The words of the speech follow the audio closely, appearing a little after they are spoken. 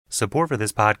Support for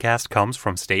this podcast comes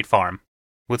from State Farm.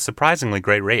 With surprisingly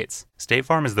great rates, State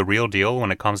Farm is the real deal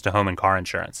when it comes to home and car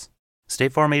insurance.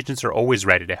 State Farm agents are always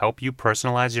ready to help you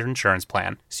personalize your insurance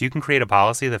plan so you can create a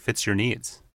policy that fits your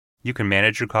needs. You can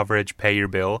manage your coverage, pay your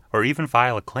bill, or even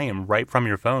file a claim right from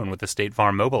your phone with the State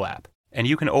Farm mobile app. And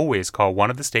you can always call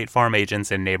one of the State Farm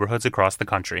agents in neighborhoods across the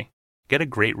country. Get a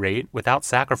great rate without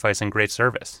sacrificing great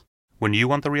service. When you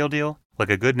want the real deal, like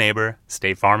a good neighbor,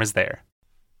 State Farm is there.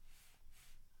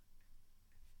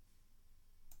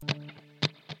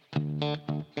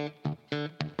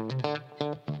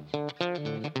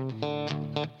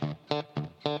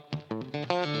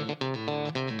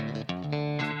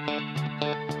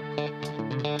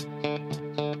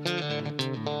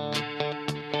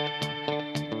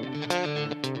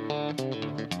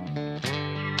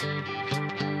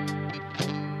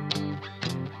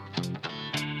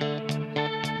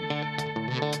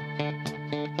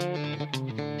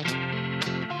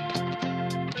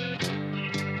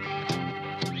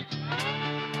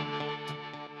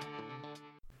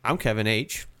 I'm Kevin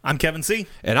H. I'm Kevin C.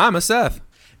 And I'm a Seth.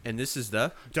 And this is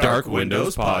the Dark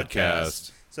Windows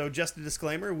Podcast. So just a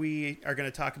disclaimer, we are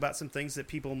going to talk about some things that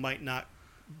people might not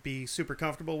be super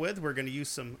comfortable with. We're going to use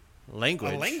some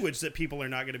language that people are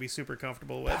not going to be super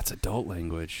comfortable with. That's adult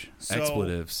language. So-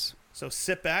 Expletives. So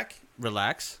sit back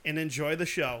Relax. and enjoy the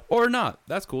show. Or not.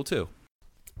 That's cool too.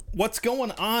 What's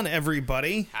going on,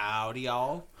 everybody? Howdy,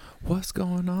 y'all. What's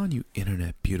going on, you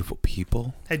internet beautiful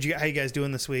people? How you guys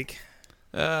doing this week?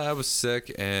 I was sick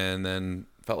and then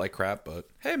felt like crap, but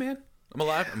hey, man, I'm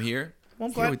alive. I'm here. Well,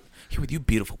 I'm glad. Here with you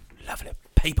beautiful, lovely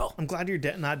people. I'm glad you're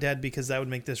not dead, because that would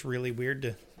make this really weird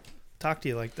to talk to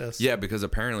you like this. Yeah, because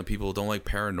apparently people don't like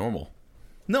paranormal.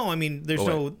 No, I mean there's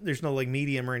Oh, there's no like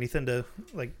medium or anything to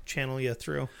like channel you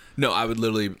through. No, I would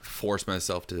literally force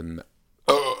myself to.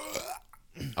 I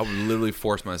would literally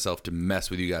force myself to mess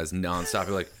with you guys nonstop.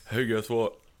 Be like, hey, guess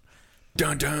what?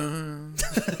 Dun dun.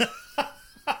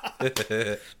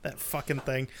 That fucking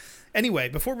thing. Anyway,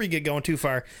 before we get going too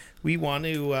far, we want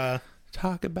to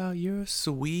talk about your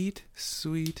sweet,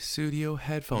 sweet studio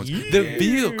headphones. Yeah. The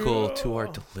vehicle to our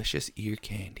delicious ear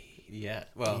candy. Yeah.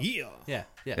 Well. Yeah.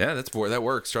 Yeah, that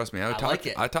works. Trust me. I like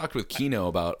it. I talked with Kino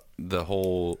about the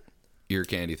whole ear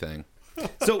candy thing.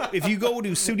 So if you go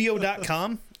to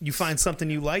studio.com, you find something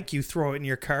you like, you throw it in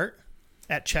your cart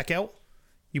at checkout,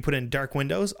 you put in Dark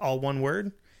Windows, all one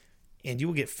word, and you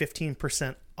will get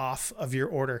 15% off of your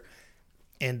order.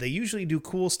 And they usually do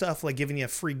cool stuff like giving you a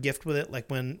free gift with it. Like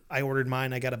when I ordered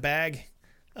mine, I got a bag,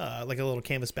 like a little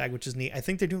canvas bag, which is neat. I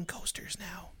think they're doing coasters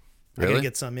now. Really? I'm going to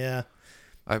get some, yeah.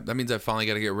 That means I finally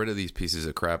got to get rid of these pieces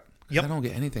of crap. Yep. I don't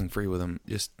get anything free with them.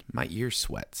 Just my ear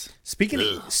sweats. Speaking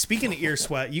of ear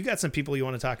sweat, you got some people you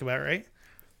want to talk about, right?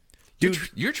 Dude,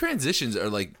 your transitions are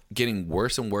like getting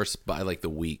worse and worse by like the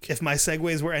week. If my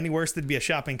segues were any worse, they'd be a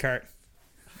shopping cart.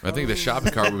 I think the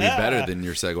shopping cart would be better than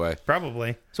your segue.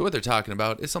 Probably. So what they're talking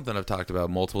about is something I've talked about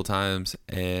multiple times,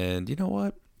 and you know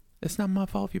what? It's not my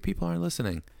fault if you people aren't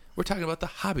listening. We're talking about the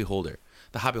hobby holder.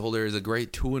 The hobby holder is a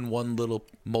great 2-in-1 little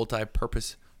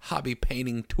multi-purpose hobby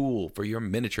painting tool for your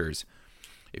miniatures.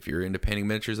 If you're into painting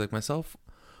miniatures like myself,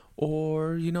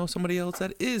 or you know somebody else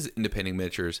that is into painting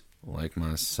miniatures like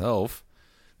myself,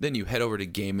 then you head over to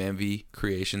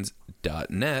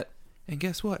GameEnvyCreations.net, and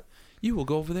guess what? You will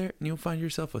go over there and you'll find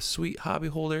yourself a sweet hobby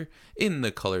holder in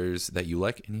the colors that you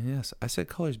like. And yes, I said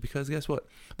colors because guess what?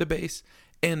 The base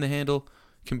and the handle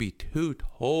can be two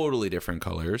totally different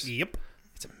colors. Yep.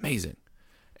 It's amazing.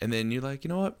 And then you're like, you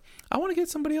know what? I want to get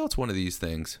somebody else one of these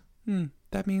things.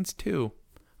 That means two.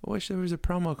 I wish there was a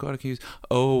promo code I could use.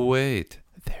 Oh, wait.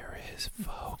 There is,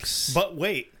 folks. But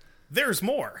wait, there's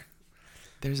more.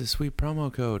 There's a sweet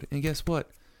promo code. And guess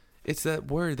what? It's that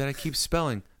word that I keep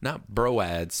spelling. Not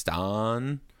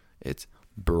broadston. It's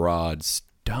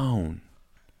broadstone.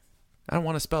 I don't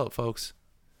want to spell it, folks.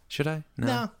 Should I?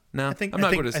 No. I think we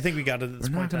got it at this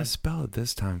point. We're not going to spell it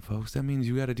this time, folks. That means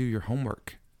you got to do your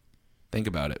homework. Think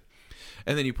about it.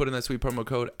 And then you put in that sweet promo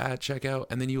code at checkout,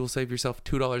 and then you will save yourself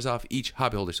 $2 off each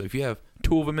hobby holder. So if you have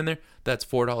 2 of them in there, that's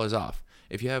 $4 off.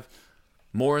 If you have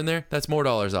more in there, that's more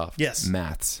dollars off. Yes.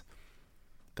 Maths.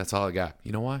 That's all I got.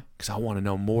 You know why? Because I want to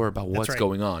know more about what's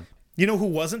going on. You know who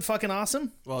wasn't fucking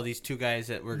awesome? Well, these two guys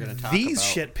that we're going to talk These about.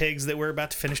 shit pigs that we're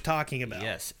about to finish talking about.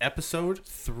 Yes. Episode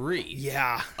 3.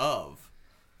 Yeah. Of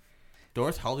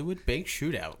North Hollywood Bank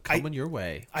Shootout coming your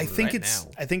way. I think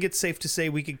it's safe to say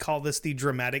we could call this the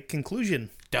dramatic conclusion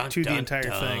to the entire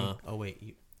thing. Oh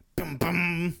wait, Bum,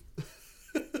 bum.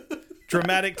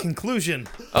 Dramatic conclusion.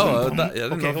 Oh,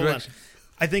 Okay, hold on.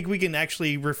 I think we can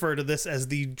actually refer to this as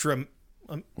the Let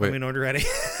me know when you're ready.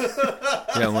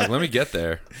 Yeah, I'm like, let me get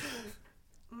there.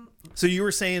 So you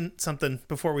were saying something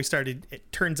before we started.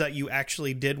 It turns out you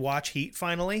actually did watch Heat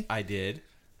finally. I did.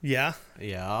 Yeah?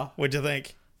 Yeah. What'd you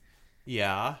think?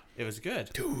 Yeah. It was good.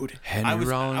 Dude. Henry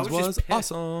Rollins just was pissed.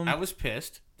 awesome. I was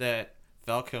pissed that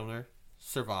Val Kilmer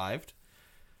survived.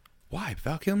 Why?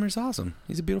 Val Kilmer's awesome.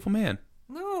 He's a beautiful man.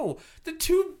 No. The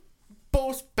two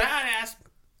most badass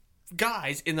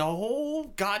guys in the whole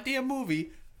goddamn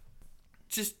movie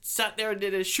just sat there and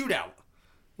did a shootout.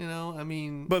 You know, I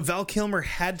mean... But Val Kilmer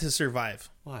had to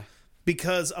survive. Why?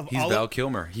 Because of He's all... Val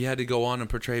Kilmer. He had to go on and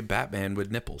portray Batman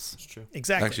with nipples. That's true.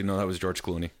 Exactly. Actually, no, that was George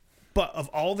Clooney. But of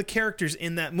all the characters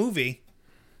in that movie,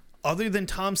 other than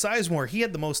Tom Sizemore, he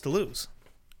had the most to lose.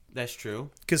 That's true.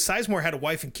 Because Sizemore had a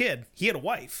wife and kid. He had a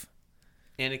wife.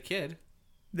 And a kid.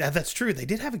 That's true. They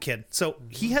did have a kid. So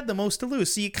he had the most to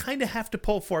lose. So you kind of have to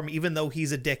pull for him, even though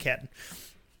he's a dickhead.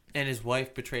 And his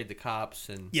wife betrayed the cops,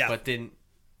 but didn't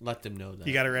let them know that.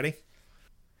 You got it ready?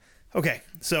 Okay,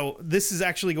 so this is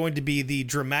actually going to be the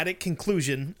dramatic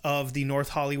conclusion of the North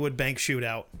Hollywood bank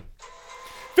shootout.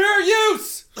 Fair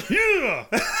use! Yeah!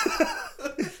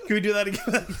 Can we do that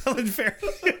again? Fair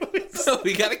use?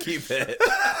 We gotta keep it.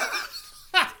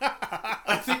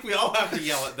 I think we all have to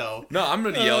yell it, though. No, I'm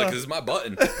gonna yell it because it's my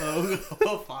button.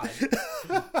 Oh, fine.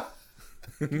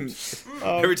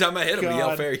 Every time I hit him, I yell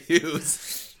God. fair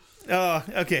use.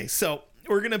 Okay, so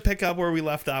we're going to pick up where we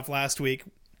left off last week.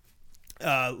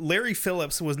 Larry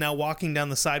Phillips was now walking down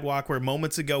the sidewalk where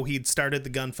moments ago he'd started the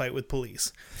gunfight with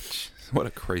police. What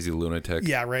a crazy lunatic.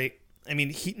 Yeah, right. I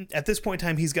mean, at this point in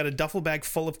time, he's got a duffel bag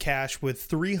full of cash with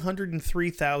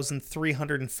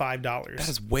 $303,305. That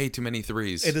is way too many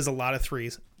threes. It is a lot of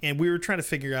threes. And we were trying to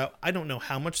figure out, I don't know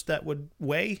how much that would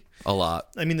weigh. A lot.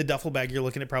 I mean, the duffel bag, you're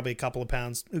looking at probably a couple of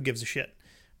pounds. Who gives a shit?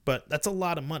 But that's a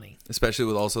lot of money. Especially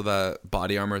with also that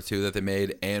body armor, too, that they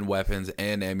made, and weapons,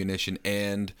 and ammunition,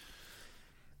 and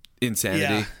insanity.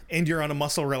 Yeah, and you're on a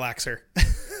muscle relaxer.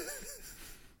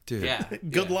 Dude. Yeah.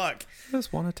 Good luck. I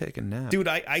just want to take a nap. Dude,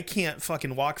 I can't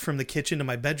fucking walk from the kitchen to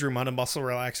my bedroom on a muscle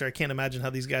relaxer. I can't imagine how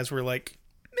these guys were like,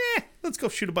 let's go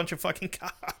shoot a bunch of fucking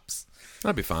cops.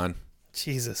 That'd be fine.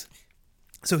 Jesus.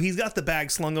 So he's got the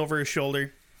bag slung over his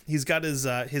shoulder. He's got his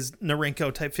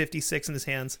Norinco Type 56 in his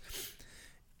hands.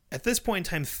 At this point in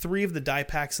time, 3 of the die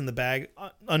packs in the bag,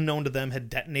 unknown to them, had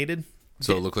detonated.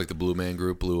 So it looked like the Blue Man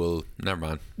Group blew a... Never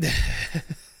mind.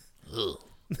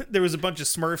 There was a bunch of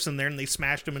Smurfs in there, and they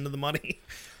smashed them into the money.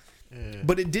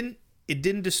 But it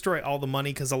didn't destroy all the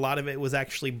money because a lot of it was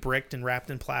actually bricked and wrapped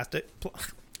in plastic.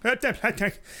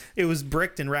 It was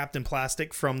bricked and wrapped in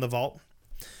plastic from the vault.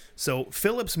 So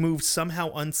Phillips moved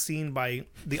somehow unseen by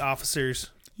the officers.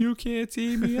 You can't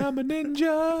see me, I'm a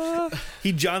ninja.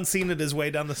 He John Cena'd his way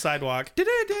down the sidewalk.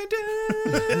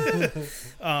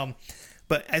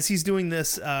 But as he's doing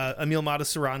this, Emil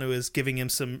Mataserano is giving him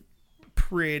some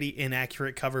pretty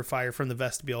inaccurate cover fire from the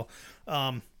vestibule.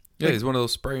 Yeah, he's one of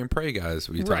those spray and pray guys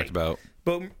we talked about.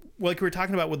 But like we were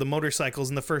talking about with the motorcycles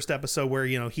in the first episode where,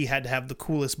 you know, he had to have the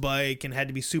coolest bike and had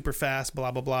to be super fast, blah,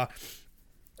 blah, blah.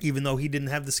 Even though he didn't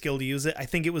have the skill to use it. I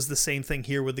think it was the same thing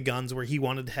here with the guns where he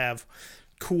wanted to have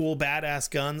cool, badass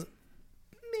guns.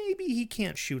 Maybe he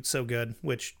can't shoot so good,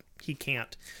 which he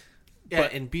can't. Yeah,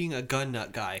 But- and being a gun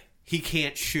nut guy, he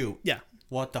can't shoot. Yeah.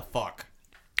 What the fuck?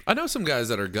 I know some guys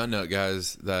that are gun nut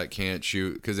guys that can't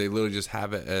shoot because they literally just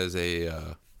have it as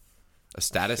a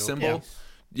status symbol.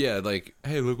 Yeah, like,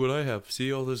 hey, look what I have.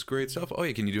 See all this great stuff? Oh,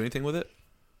 yeah, can you do anything with it?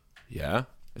 Yeah.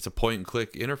 It's a point and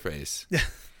click interface.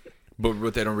 But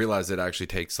what they don't realize, it actually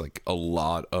takes like a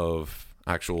lot of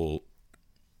actual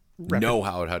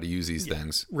know-how to use these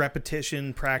things.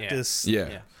 Repetition, practice.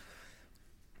 Yeah.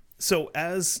 So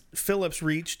as Phillips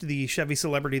reached the Chevy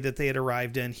Celebrity that they had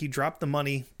arrived in, he dropped the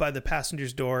money by the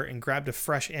passenger's door and grabbed a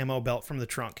fresh ammo belt from the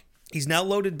trunk. He's now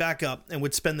loaded back up and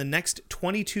would spend the next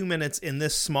 22 minutes in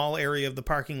this small area of the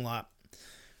parking lot.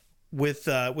 With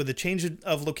a change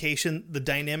of location, the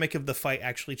dynamic of the fight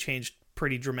actually changed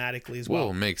pretty dramatically as well.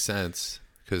 Well, it makes sense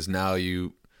because now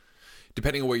you,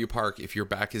 depending on where you park, if your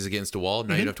back is against a wall,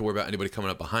 now you don't have to worry about anybody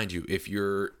coming up behind you. If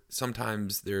you're,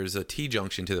 sometimes there's a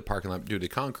T-junction to the parking lot due to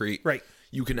concrete. Right.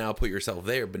 You can now put yourself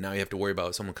there, but now you have to worry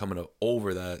about someone coming up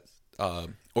over that,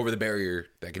 over the barrier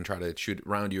that can try to shoot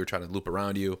around you or try to loop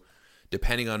around you.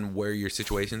 Depending on where your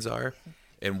situations are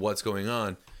and what's going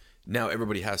on, now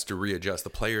everybody has to readjust. The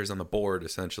players on the board,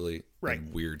 essentially, Right.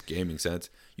 in weird gaming sense,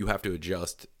 you have to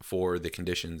adjust for the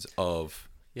conditions of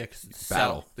Yeah, because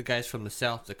battle. the guys from the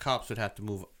south, the cops would have to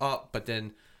move up, but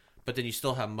then you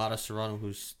still have Mata Serrano,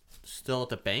 who's still at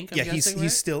the bank. I'm guessing,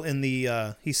 he's still in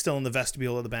the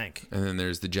vestibule of the bank. And then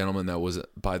there's the gentleman that was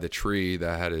by the tree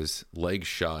that had his legs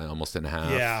shot almost in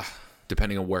half. Yeah.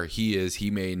 depending on where he is,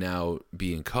 he may now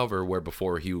be in cover where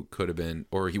before he could have been,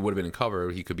 or he would have been in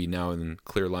cover. He could be now in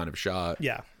clear line of shot.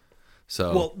 Yeah.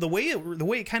 So well, the way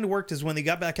it kind of worked is when they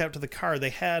got back out to the car, they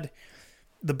had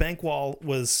the bank wall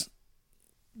was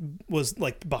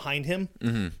like behind him,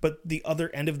 but the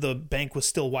other end of the bank was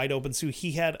still wide open. So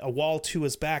he had a wall to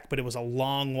his back, but it was a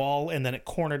long wall, and then it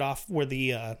cornered off where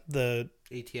the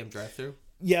ATM drive-through.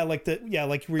 Yeah, like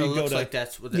where you go to. Like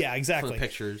that's what exactly. From the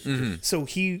pictures. So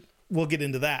we'll get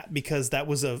into that because that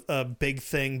was a big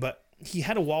thing, but he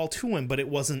had a wall to him, but it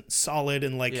wasn't solid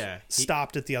and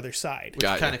stopped at the other side.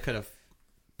 Which kind of could have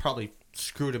probably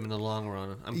screwed him in the long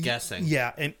run, I'm guessing.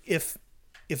 Yeah, and if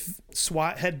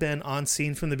SWAT had been on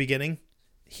scene from the beginning,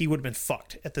 he would have been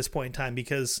fucked at this point in time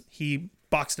because he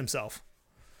boxed himself.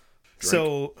 Drink.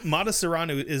 So Mata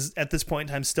Serrano is at this point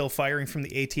in time still firing from the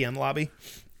ATM lobby.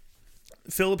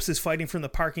 Phillips is fighting from the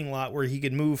parking lot where he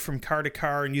could move from car to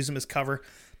car and use them as cover.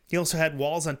 He also had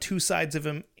walls on two sides of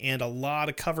him and a lot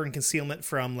of cover and concealment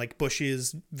from like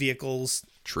bushes, vehicles,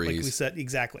 trees. Like we said,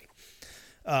 exactly.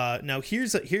 Now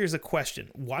here's a question: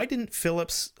 why didn't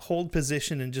Phillips hold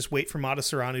position and just wait for Mata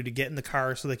Serrano to get in the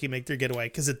car so they can make their getaway?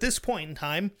 Because at this point in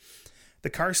time, the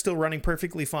car's still running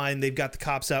perfectly fine. They've got the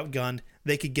cops outgunned.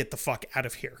 They could get the fuck out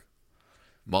of here.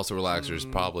 Muscle relaxers,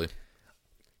 probably.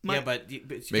 But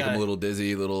make them a little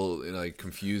dizzy, like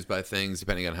confused by things,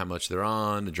 depending on how much they're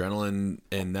on. Adrenaline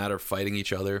and that are fighting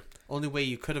each other. Only way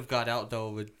you could have got out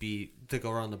though would be to go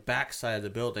around the back side of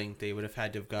the building. They would have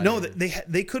had to have got. No,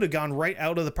 they could have gone right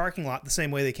out of the parking lot the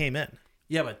same way they came in.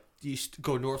 Yeah, but you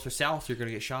go north or south, you're going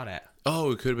to get shot at.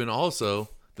 Oh, it could have been also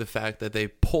the fact that they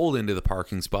pulled into the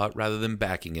parking spot rather than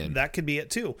backing in. That could be it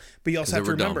too. But you also have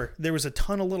to remember there was a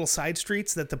ton of little side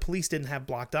streets that the police didn't have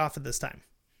blocked off at this time.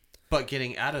 But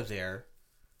getting out of there,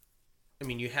 I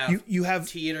mean, you have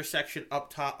T intersection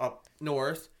up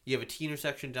north. You have a T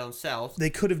intersection down south. They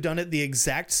could have done it the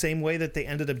exact same way that they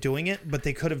ended up doing it, but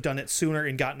they could have done it sooner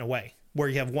and gotten away. Where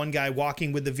you have one guy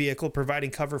walking with the vehicle,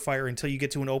 providing cover fire until you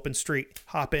get to an open street,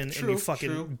 hop in, and you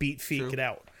fucking beat feet, get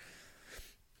out.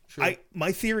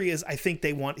 My theory is, I think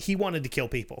he wanted to kill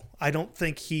people. I don't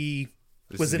think he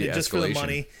was in it just for the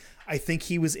money. I think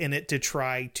he was in it to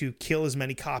try to kill as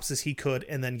many cops as he could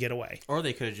and then get away. Or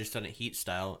they could have just done it Heat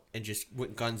style and just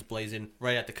went guns blazing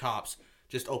right at the cops.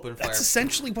 Just open fire. That's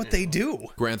essentially what they do.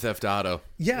 Grand Theft Auto.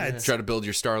 Yeah. Try to build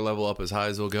your star level up as high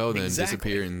as it'll go, then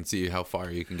disappear and see how far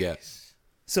you can get.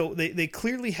 So they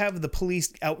clearly have the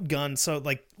police outgunned. So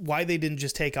like why they didn't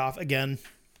just take off, again,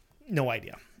 no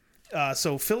idea.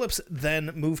 So Phillips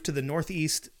then moved to the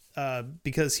northeast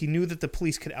because he knew that the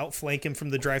police could outflank him from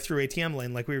the drive-through ATM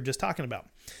lane like we were just talking about.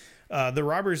 The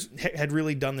robbers had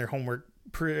really done their homework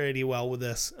pretty well with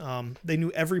this. They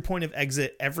knew every point of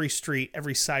exit, every street,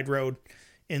 every side road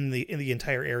in the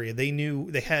entire area. They knew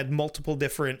they had multiple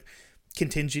different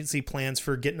contingency plans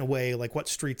for getting away, like what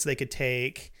streets they could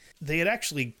take. They'd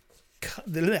actually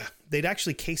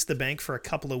cased the bank for a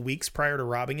couple of weeks prior to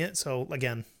robbing it. So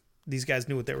again, these guys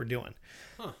knew what they were doing.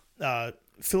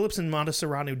 Phillips and Mata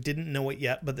Serrano didn't know it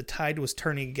yet, but the tide was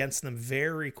turning against them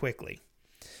very quickly.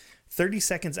 30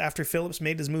 seconds after Phillips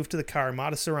made his move to the car,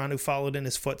 Mata Serrano followed in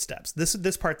his footsteps.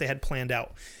 This part they had planned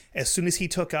out. As soon as he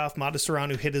took off, Mata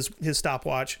Serrano hit his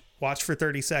stopwatch, watched for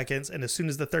 30 seconds, and as soon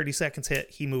as the 30 seconds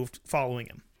hit, he moved following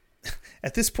him.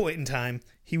 At this point in time,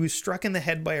 he was struck in the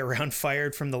head by a round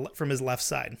fired from his left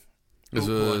side. Which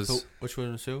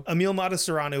one was who? Emil Mata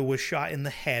Serrano was shot in the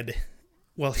head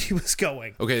while he was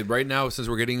going. Okay, right now, since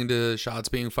we're getting into shots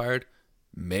being fired,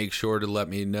 make sure to let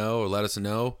us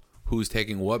know who's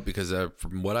taking what, because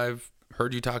from what I've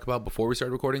heard you talk about before we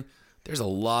started recording, there's a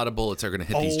lot of bullets that are going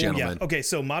to hit these gentlemen. Yeah. Okay,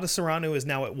 so Mata Serrano is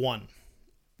now at one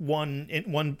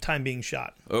time being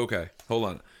shot. Okay, hold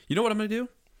on. You know what I'm going to do?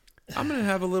 I'm going to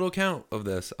have a little count of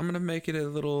this. I'm going to make it a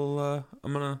little,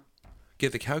 I'm going to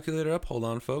get the calculator up. Hold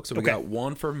on, folks. So we got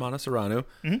one for Mata Serrano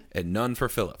and none for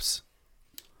Phillips.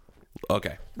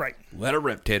 Okay. Right. Let it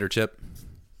rip, Tater Chip.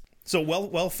 So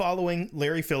while following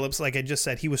Larry Phillips, like I just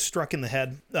said, he was struck in the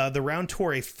head. The round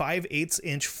tore a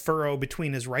 5/8-inch furrow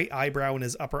between his right eyebrow and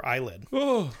his upper eyelid.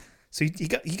 Oh. So he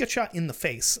got shot in the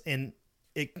face, and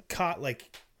it caught,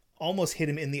 like, almost hit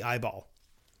him in the eyeball.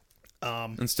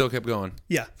 And still kept going.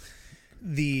 Yeah.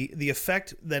 The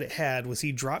effect that it had was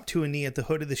he dropped to a knee at the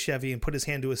hood of the Chevy and put his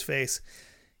hand to his face.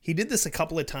 He did this a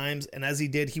couple of times, and as he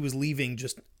did, he was leaving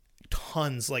just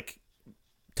tons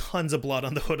of blood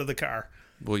on the hood of the car.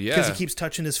 Well, yeah. Because he keeps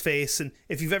touching his face, and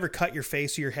if you've ever cut your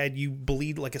face or your head, you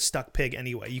bleed like a stuck pig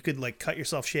anyway. You could like cut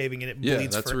yourself shaving, and it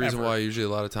bleeds that's forever. the reason why usually a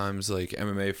lot of times like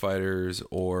MMA fighters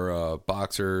or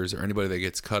boxers or anybody that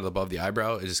gets cut above the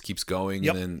eyebrow, it just keeps going,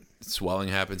 Yep. and then swelling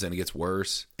happens and it gets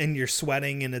worse. And you're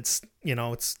sweating, and it's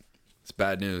It's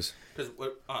bad news. Because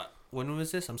when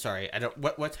was this? I'm sorry. I don't.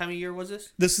 What time of year was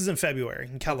this? This is in February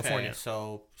in California. Okay,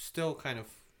 so still kind of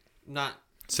not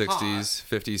 60s, hot.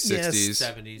 50s, Yes. 60s.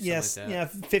 70s. Yes, something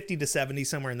like that. 50 to 70,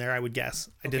 somewhere in there, I would guess.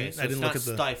 I didn't So it's look not at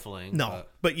the stifling. No,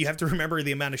 but you have to remember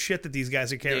the amount of shit that these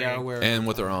guys are They carrying. are aware. And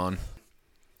what they're on.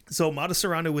 So Mata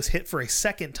Serrano was hit for a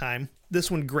second time. This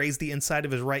one grazed the inside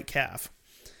of his right calf.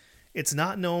 It's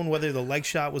not known whether the leg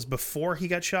shot was before he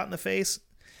got shot in the face,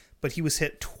 but he was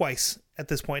hit twice at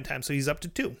this point in time, so he's up to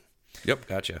 2. Yep,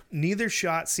 gotcha. Neither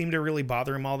shot seemed to really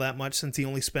bother him all that much since he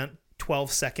only spent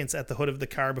 12 seconds at the hood of the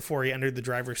car before he entered the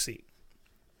driver's seat.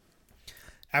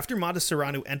 After Mata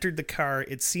Serrano entered the car,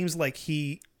 it seems like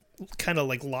he kind of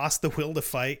like lost the will to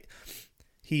fight.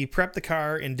 He prepped the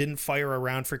car and didn't fire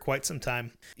around for quite some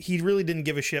time. He really didn't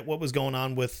give a shit what was going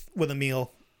on with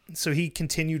Emil, so he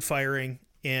continued firing,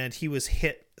 and he was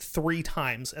hit 3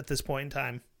 times at this point in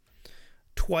time,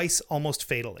 twice almost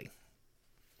fatally.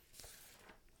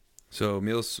 So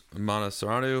Mata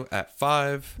Serrano at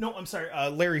 5. No, I'm sorry.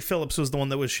 Larry Phillips was the one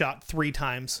that was shot 3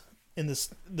 times in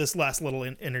this last little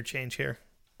interchange here.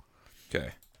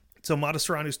 Okay, So Mata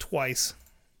Serrano's twice.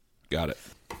 got it.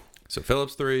 So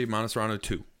Phillips 3, Mata Serrano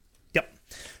 2. Yep.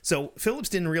 So Phillips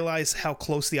didn't realize how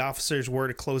close the officers were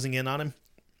to closing in on him.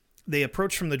 They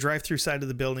approached from the drive-through side of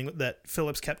the building that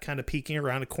Phillips kept kind of peeking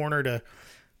around a corner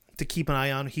to keep an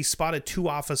eye on. He spotted 2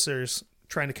 officers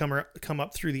trying to come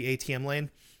up through the ATM lane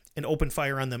and opened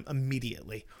fire on them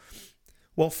immediately.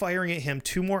 While firing at him,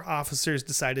 2 more officers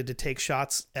decided to take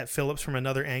shots at Phillips from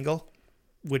another angle,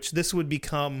 which this would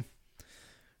become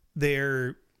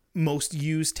their most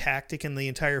used tactic in the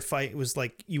entire fight. It was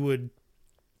like you would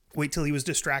wait till he was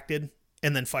distracted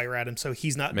and then fire at him so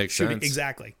he's not Makes shooting. sense.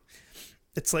 Exactly.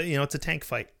 It's like, it's a tank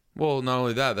fight. Well, not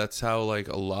only that, that's how like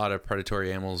a lot of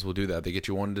predatory animals will do that. They get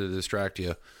you one to distract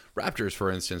you. Raptors, for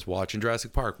instance, watching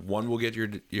Jurassic Park, one will get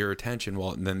your attention,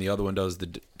 and then the other one does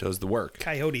the work.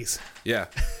 Coyotes. Yeah.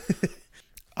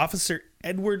 Officer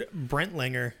Edward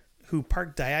Brentlinger, who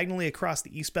parked diagonally across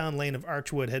the eastbound lane of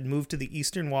Archwood, had moved to the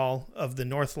eastern wall of the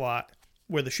north lot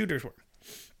where the shooters were.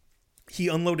 He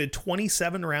unloaded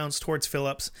 27 rounds towards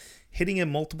Phillips, hitting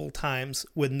him multiple times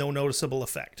with no noticeable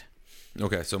effect.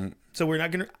 Okay, so So we're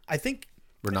not going to... I think...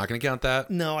 we're not going to count that.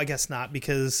 No, I guess not,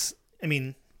 because,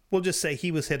 we'll just say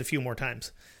he was hit a few more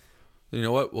times. You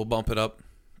know what? We'll bump it up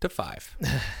to 5.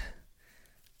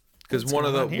 Because one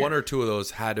or two of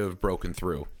those had to have broken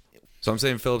through. So I'm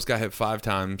saying Phillips got hit 5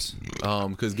 times.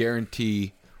 Because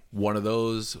guarantee one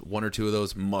or two of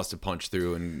those must have punched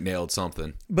through and nailed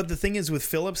something. But the thing is with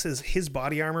Phillips is his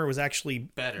body armor was actually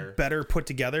better put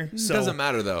together. So It doesn't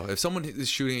matter though. If someone is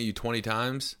shooting at you 20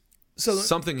 times,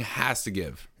 something has to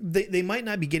give. They might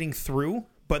not be getting through,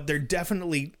 but they're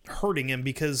definitely hurting him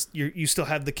because you still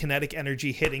have the kinetic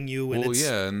energy hitting you. And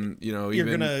and you're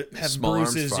even gonna have small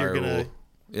arms bruises. fire You're gonna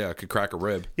it could crack a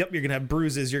rib. Yep, you're gonna have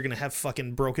bruises. You're gonna have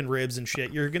fucking broken ribs and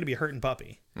shit. You're gonna be a hurting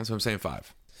puppy. That's what I'm saying.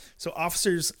 5. So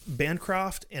officers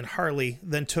Bancroft and Harley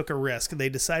then took a risk. They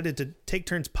decided to take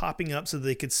turns popping up so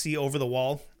they could see over the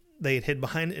wall they had hid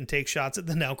behind and take shots at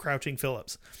the now crouching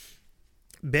Phillips.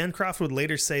 Bancroft would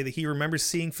later say that he remembers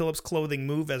seeing Phillips' clothing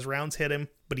move as rounds hit him,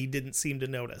 but he didn't seem to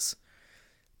notice.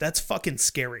 That's fucking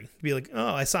scary. To be like,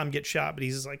 oh, I saw him get shot, but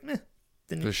he's just like, meh.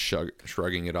 Just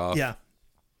shrugging it off. Yeah.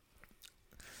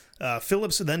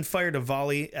 Phillips then fired a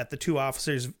volley at the 2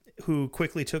 officers who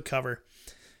quickly took cover.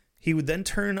 He would then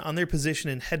turn on their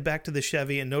position and head back to the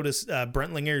Chevy and notice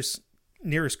Brentlinger's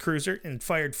nearest cruiser and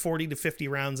fired 40 to 50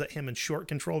 rounds at him in short,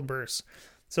 controlled bursts.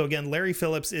 So again, Larry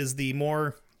Phillips is the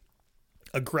more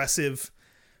aggressive,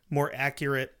 more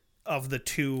accurate of the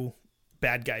 2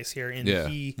 bad guys here.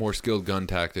 And more skilled gun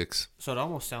tactics. So it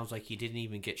almost sounds like he didn't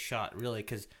even get shot, really,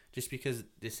 because just because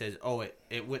it says,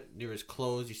 it went near his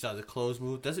clothes, you saw the clothes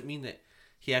move, doesn't mean that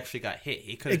he actually got hit.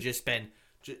 He could have just been...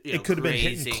 it could have been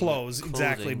hitting clothes,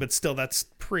 exactly, but still, that's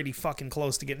pretty fucking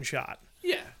close to getting shot.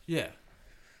 Yeah.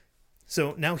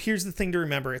 So now here's the thing to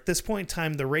remember. At this point in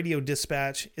time, the radio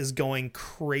dispatch is going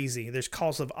crazy. There's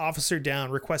calls of officer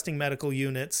down, requesting medical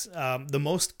units. The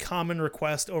most common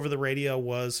request over the radio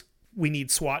was, we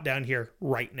need SWAT down here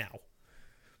right now.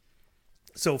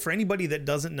 So for anybody that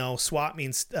doesn't know, SWAT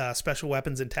means Special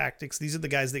Weapons and Tactics. These are the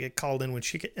guys that get called in when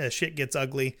shit gets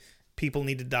ugly. People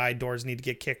need to die. Doors need to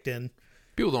get kicked in.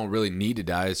 people don't really need to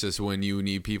die. It's just when you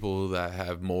need people that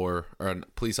have more, or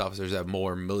police officers that have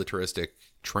more militaristic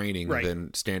training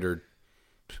than standard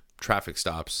traffic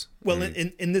stops. Well,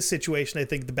 in this situation, I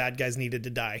think the bad guys needed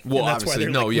to die. Well, and that's obviously,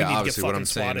 why they're we need obviously to get what I'm fucking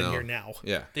SWAT saying in no. here now.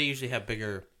 Yeah. They usually have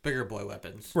bigger boy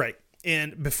weapons. Right.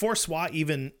 And before SWAT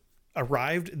even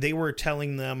arrived, they were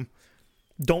telling them,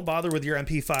 don't bother with your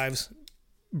MP5s.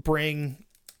 Bring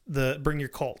your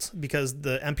Colts, because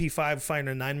the MP5 firing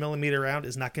a 9mm round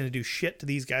is not going to do shit to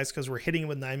these guys, because we're hitting them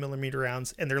with 9mm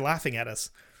rounds and they're laughing at us.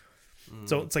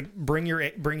 So it's like, bring your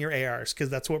ARs, because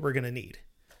that's what we're going to need.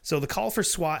 So the call for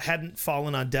SWAT hadn't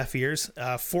fallen on deaf ears.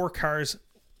 4 cars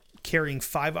carrying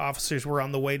 5 officers were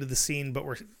on the way to the scene, but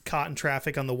were caught in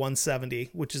traffic on the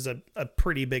 170, which is a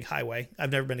pretty big highway.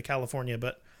 I've never been to California,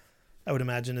 but I would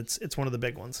imagine it's one of the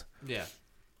big ones. Yeah.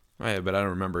 Right, but I don't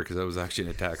remember because I was actually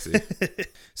in a taxi.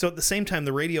 So at the same time,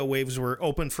 the radio waves were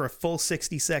open for a full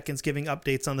 60 seconds, giving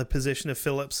updates on the position of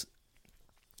Phillips,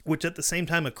 which at the same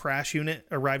time a crash unit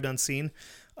arrived on scene.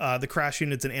 The crash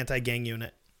unit's an anti-gang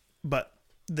unit, but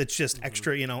that's just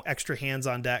extra hands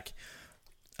on deck.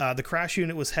 The crash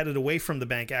unit was headed away from the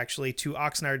bank, actually, to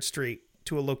Oxnard Street,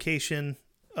 to a location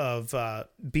of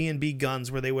B&B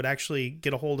guns where they would actually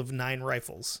get a hold of 9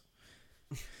 rifles.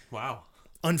 Wow.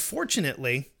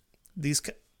 Unfortunately,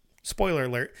 spoiler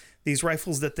alert, these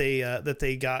rifles that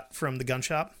they got from the gun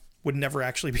shop would never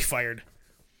actually be fired,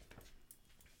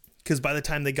 because by the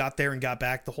time they got there and got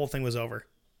back, the whole thing was over.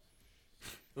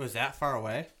 It was that far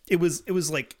away? It was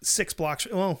like 6 blocks.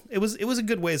 Well, it was a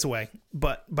good ways away,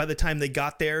 but by the time they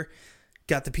got there,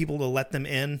 got the people to let them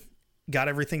in, got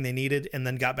everything they needed, and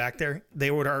then got back there,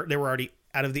 they were already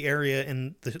out of the area,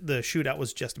 and the shootout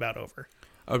was just about over.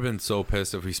 I've been so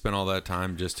pissed if we spent all that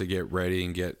time just to get ready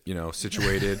and get,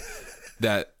 situated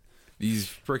that these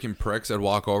freaking pricks, I'd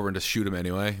walk over and just shoot them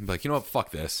anyway. Be like, you know what?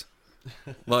 Fuck this.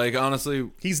 Like, honestly.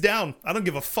 He's down. I don't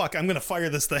give a fuck. I'm going to fire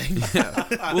this thing.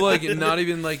 Yeah. Well, like, not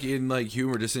even like in like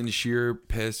humor, just in sheer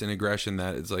piss and aggression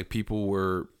that it's like people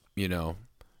were,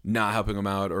 not helping them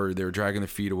out, or they're dragging their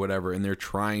feet or whatever, and they're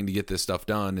trying to get this stuff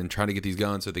done and trying to get these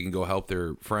guns so they can go help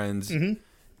their friends.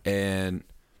 Mm-hmm. And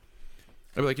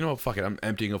I'd be like, you know what, fuck it. I'm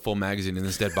emptying a full magazine in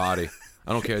this dead body.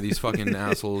 I don't care. These fucking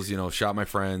assholes, shot my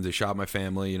friends. They shot my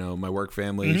family, my work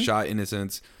family, shot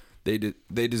innocents.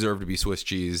 They deserve to be Swiss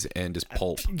cheese and just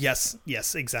pulp. Yes,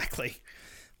 exactly.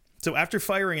 So after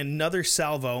firing another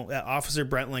salvo at Officer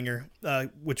Brentlinger,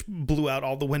 which blew out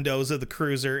all the windows of the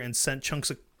cruiser and sent chunks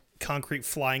of concrete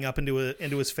flying up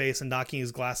into his face and knocking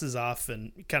his glasses off,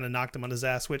 and kind of knocked him on his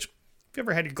ass, which, if you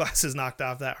ever had your glasses knocked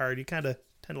off that hard, you kind of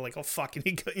tend to like, oh, fuck, and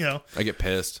I get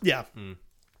pissed. Yeah.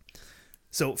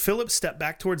 So Phillips stepped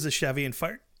back towards the Chevy and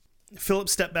fired. Fired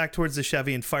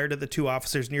at the 2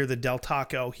 officers near the Del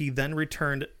Taco. He then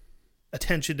returned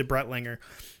attention to Brentlinger.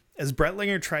 As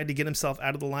Brentlinger tried to get himself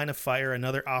out of the line of fire,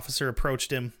 another officer approached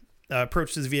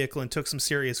his vehicle and took some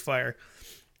serious fire.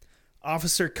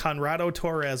 Officer Conrado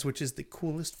Torres, which is the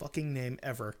coolest fucking name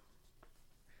ever.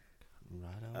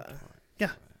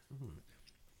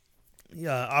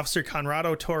 Officer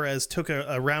Conrado Torres took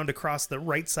a round across the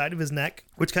right side of his neck,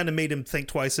 which kind of made him think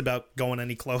twice about going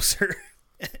any closer,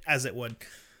 as it would.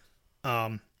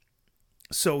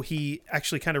 So he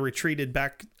actually kind of retreated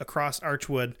back across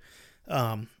Archwood,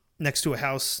 next to a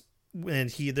house,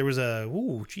 and there was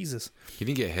Jesus. He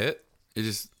didn't get hit? It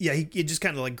just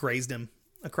kind of like grazed him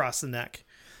across the neck.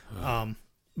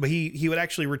 But he would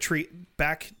actually retreat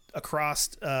back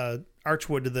across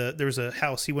Archwood there was a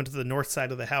house. He went to the north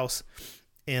side of the house,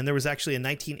 and there was actually a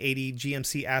 1980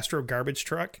 GMC Astro garbage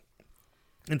truck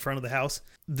in front of the house.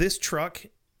 This truck,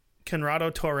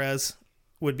 this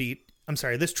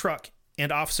truck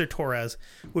and Officer Torres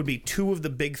would be 2 of the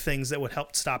big things that would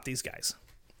help stop these guys.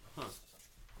 Huh.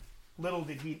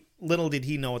 Little did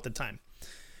he know at the time.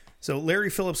 So Larry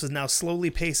Phillips is now slowly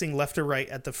pacing left or right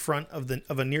at the front of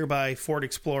a nearby Ford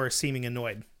Explorer, seeming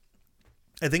annoyed.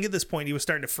 I think at this point he was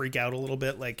starting to freak out a little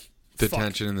bit, like the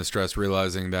tension and the stress,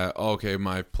 realizing that, okay,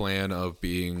 my plan of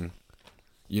being,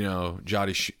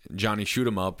 Johnny shoot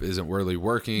 'em up isn't really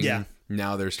working. Yeah.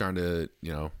 Now they're starting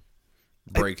to,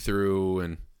 break through,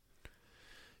 and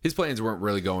his plans weren't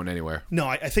really going anywhere. No,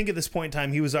 I think at this point in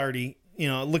time he was already,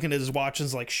 looking at his watch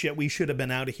and like, shit, we should have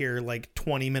been out of here like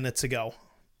 20 minutes ago.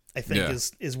 I think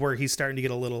is where he's starting to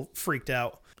get a little freaked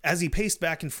out. As he paced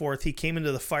back and forth, he came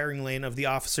into the firing lane of the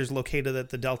officers located at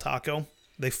the Del Taco.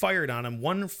 They fired on him.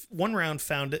 One round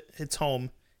found its home,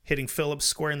 hitting Phillips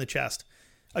square in the chest.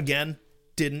 Again,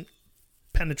 didn't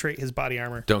penetrate his body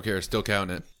armor. Don't care, still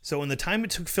counting it. So in the time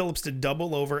it took Phillips to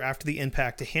double over after the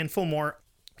impact, a handful more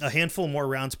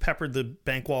rounds peppered the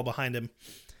bank wall behind him.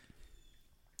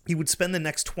 He would spend the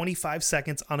next 25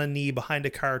 seconds on a knee behind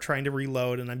a car trying to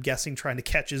reload, and I'm guessing trying to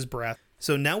catch his breath.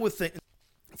 So now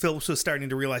Phillips was starting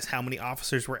to realize how many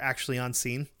officers were actually on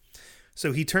scene.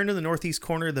 So he turned to the northeast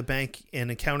corner of the bank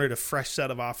and encountered a fresh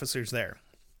set of officers there.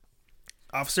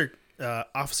 Officer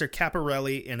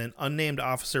Caparelli and an unnamed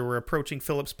officer were approaching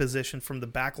Phillips' position from the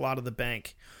back lot of the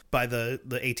bank by the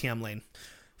ATM lane.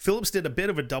 Phillips did a bit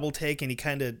of a double take, and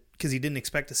because he didn't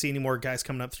expect to see any more guys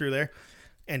coming up through there.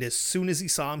 And as soon as he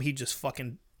saw him,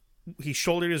 he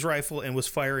shouldered his rifle and was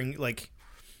firing like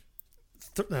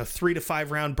 3 to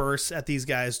 5 round bursts at these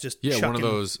guys. Just chucking. One of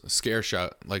those scared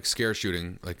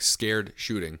shooting.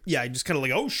 Yeah, just kind of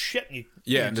like, oh shit.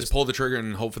 And just pull the trigger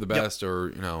and hope for the best,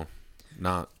 or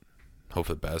not hope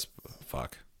for the best.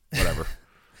 Fuck, whatever.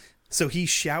 So he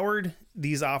showered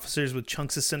these officers with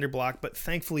chunks of cinder block, but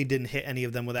thankfully didn't hit any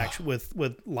of them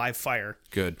with live fire.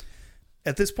 Good.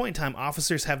 At this point in time,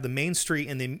 officers have the main street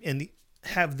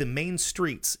have the main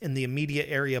streets in the immediate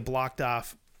area blocked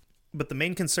off. But the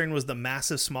main concern was the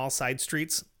massive small side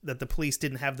streets that the police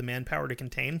didn't have the manpower to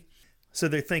contain. So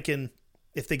they're thinking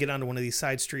if they get onto one of these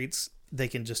side streets, they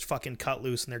can just fucking cut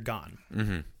loose and they're gone.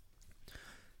 Mm-hmm.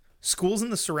 Schools in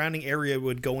the surrounding area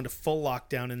would go into full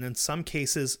lockdown, and in some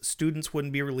cases, students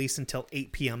wouldn't be released until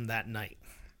 8 p.m. that night.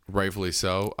 Rightfully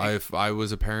so. If I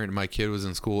was a parent and my kid was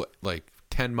in school like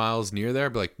 10 miles near there,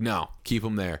 I'd be like, no, keep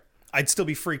them there. I'd still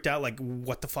be freaked out, like,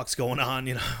 what the fuck's going on,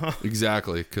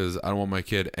 Exactly, because I don't want my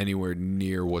kid anywhere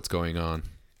near what's going on.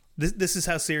 This is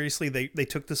how seriously they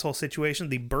took this whole situation.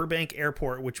 The Burbank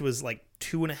Airport, which was like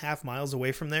 2.5 miles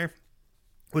away from there,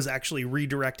 was actually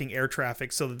redirecting air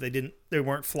traffic so that they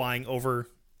weren't flying over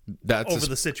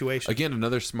the situation. Again,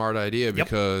 another smart idea,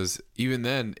 because even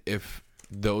then, if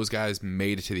those guys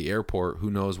made it to the airport,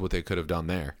 who knows what they could have done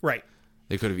there. Right.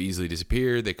 They could have easily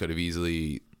disappeared. They could have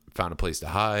easily found a place to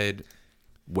hide,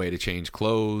 way to change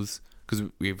clothes. Because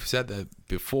we've said that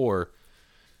before,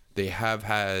 they have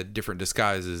had different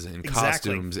disguises and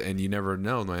costumes, and you never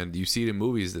know, man. You see it in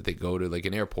movies that they go to like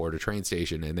an airport or train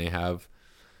station, and they have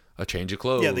a change of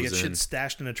clothes. Yeah, they get shit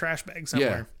stashed in a trash bag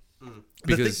somewhere. Yeah.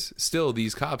 Because still,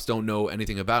 these cops don't know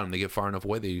anything about them. They get far enough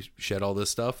away, they shed all this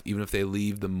stuff. Even if they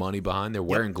leave the money behind, they're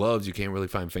wearing gloves. You can't really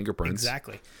find fingerprints.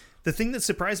 Exactly. The thing that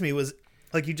surprised me was,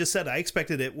 like you just said, I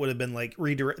expected it would have been like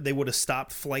they would have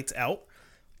stopped flights out.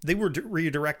 They were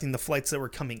redirecting the flights that were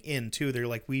coming in too. They're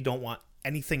like, we don't want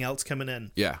anything else coming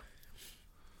in. Yeah.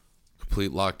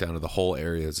 Complete lockdown of the whole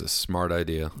area is a smart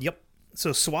idea. Yep.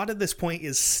 So SWAT at this point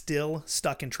is still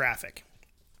stuck in traffic.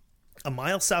 A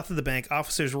mile south of the bank,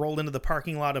 officers rolled into the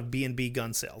parking lot of B&B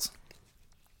Gun Sales.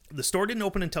 The store didn't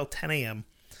open until 10 a.m.,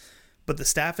 but the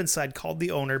staff inside called the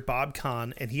owner, Bob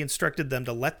Kahn, and he instructed them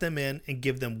to let them in and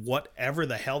give them whatever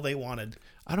the hell they wanted.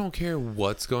 I don't care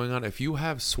what's going on. If you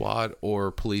have SWAT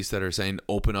or police that are saying,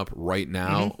 open up right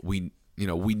now, we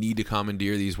need to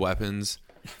commandeer these weapons.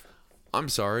 I'm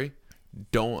sorry.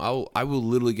 I will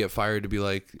literally get fired to be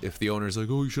like, if the owner's like,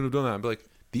 oh, you shouldn't have done that. I'd be like,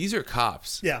 these are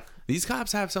cops. Yeah. These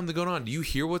cops have something going on. Do you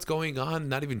hear what's going on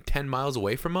not even 10 miles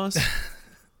away from us?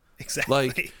 Exactly.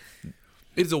 Like,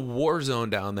 it's a war zone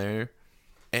down there,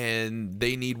 and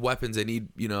they need weapons. They need,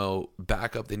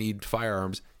 backup. They need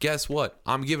firearms. Guess what?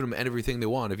 I'm giving them everything they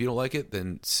want. If you don't like it,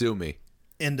 then sue me.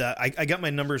 And I got my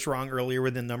numbers wrong earlier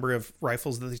with the number of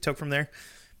rifles that they took from there.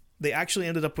 They actually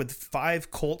ended up with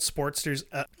 5 Colt Sportster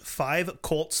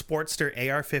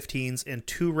AR-15s and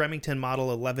 2 Remington Model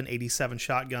 1187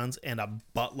 shotguns and a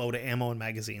buttload of ammo and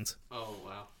magazines. Oh,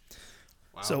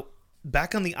 wow. So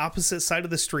back on the opposite side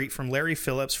of the street from Larry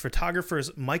Phillips,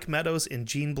 photographers Mike Meadows and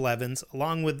Gene Blevins,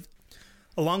 along with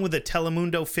the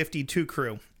Telemundo 52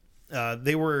 crew,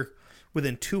 they were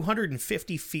within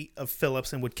 250 feet of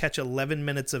Phillips and would catch 11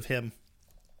 minutes of him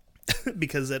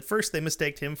because at first they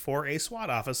mistaked him for a SWAT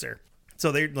officer.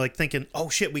 So they're like thinking, oh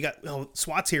shit, we got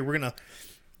SWAT's here. We're going to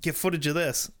get footage of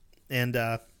this. And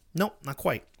nope, not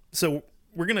quite. So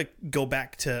we're going to go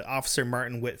back to Officer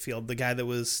Martin Whitfield, the guy that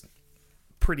was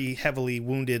pretty heavily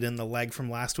wounded in the leg from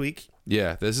last week.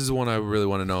 Yeah, this is the one I really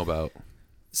want to know about.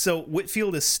 So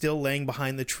Whitfield is still laying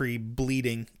behind the tree,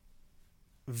 bleeding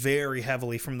very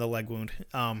heavily from the leg wound.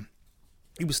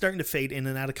 He was starting to fade in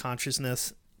and out of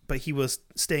consciousness, but he was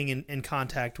staying in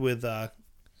contact with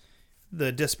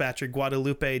the dispatcher,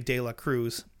 Guadalupe de la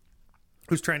Cruz,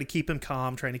 who's trying to keep him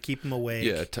calm, trying to keep him awake.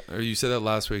 Yeah, you said that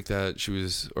last week that she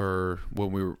was, or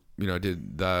when we were,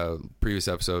 did the previous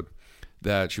episode,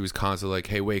 that she was constantly like,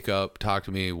 hey, wake up, talk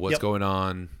to me, what's going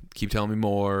on, keep telling me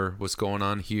more, what's going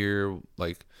on here.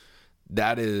 Like,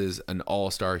 that is an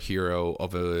all-star hero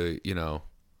of a,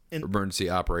 emergency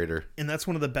operator. And that's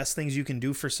one of the best things you can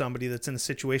do for somebody that's in a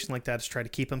situation like that is try to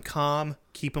keep them calm,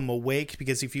 keep them awake,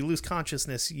 because if you lose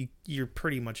consciousness, you're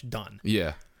pretty much done.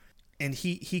 Yeah. And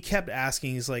he kept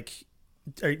asking, he's like,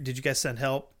 did you guys send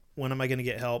help? When am I going to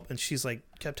get help? And she's like,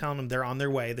 kept telling him they're on their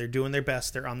way. They're doing their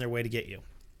best. They're on their way to get you.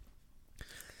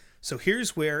 So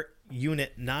here's where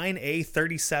Unit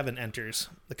 9A37 enters.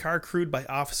 The car crewed by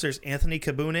officers Anthony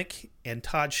Kabunik and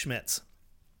Todd Schmitz.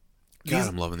 God,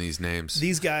 I'm loving these names.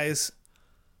 These guys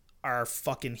are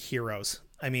fucking heroes.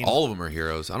 I mean, all of them are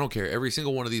heroes. I don't care. Every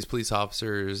single one of these police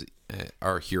officers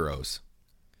are heroes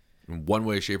in one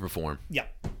way, shape, or form. Yeah.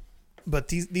 But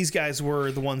these guys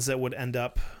were the ones that would end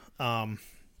up,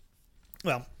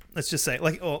 well, let's just say,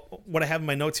 like, what I have in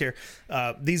my notes here,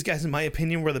 these guys, in my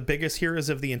opinion, were the biggest heroes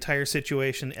of the entire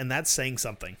situation, and that's saying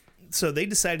something. So they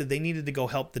decided they needed to go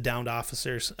help the downed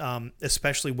officers,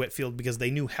 especially Whitfield, because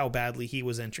they knew how badly he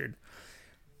was injured.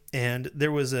 And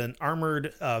there was an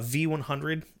armored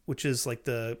V100, which is like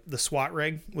the SWAT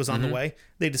rig, was on the way.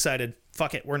 They decided,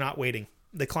 fuck it, we're not waiting.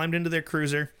 They climbed into their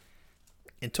cruiser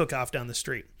and took off down the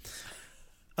street.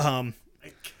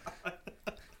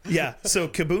 Yeah, so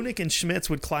Kabunik and Schmitz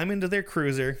would climb into their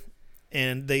cruiser,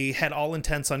 and they had all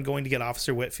intents on going to get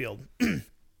Officer Whitfield.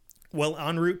 Well,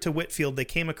 en route to Whitfield, they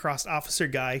came across Officer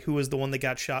Guy, who was the one that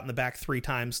got shot in the back 3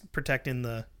 times, protecting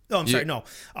the... Oh, I'm sorry, no.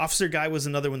 Officer Guy was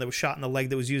another one that was shot in the leg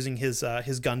that was using his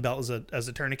gun belt as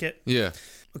a tourniquet. Yeah.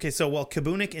 Okay, so while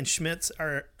Kabunik and Schmitz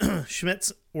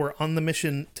were on the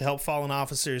mission to help fallen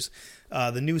officers,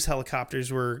 the news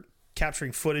helicopters were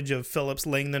capturing footage of Phillips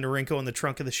laying the Norinco in the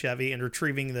trunk of the Chevy and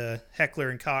retrieving the Heckler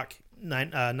and Koch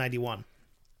 91.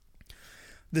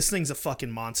 This thing's a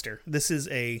fucking monster. This is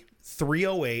a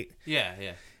 308.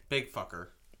 Yeah. Big fucker.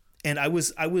 And I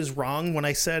was wrong when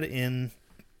I said in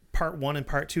part 1 and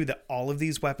part 2 that all of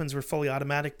these weapons were fully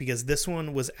automatic, because this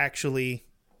one was actually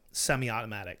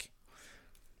semi-automatic.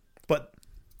 But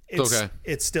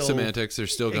it's still semantics.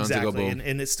 There's still guns that go boom.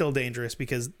 and it's still dangerous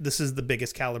because this is the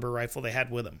biggest caliber rifle they had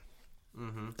with them.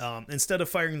 Mm-hmm. Instead of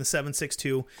firing the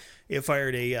 7.62, it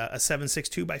fired a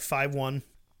 7.62 by 5.1,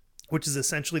 which is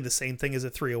essentially the same thing as a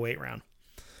 308 round.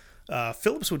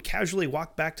 Phillips would casually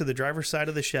walk back to the driver's side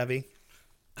of the Chevy,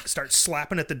 start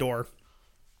slapping at the door.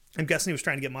 I'm guessing he was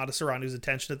trying to get Mata Sarandu's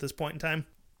attention at this point in time.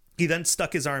 He then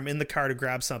stuck his arm in the car to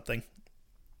grab something.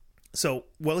 So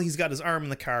while he's got his arm in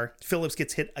the car, Phillips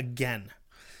gets hit again.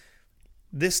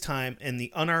 This time in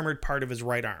the unarmored part of his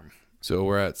right arm. So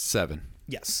we're at 7.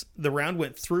 Yes. The round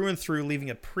went through and through, leaving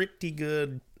a pretty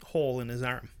good hole in his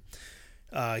arm.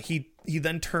 He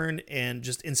then turned and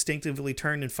just instinctively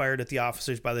turned and fired at the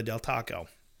officers by the Del Taco.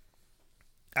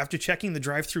 After checking the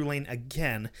drive-through lane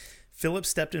again, Phillips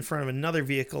stepped in front of another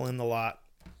vehicle in the lot.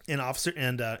 An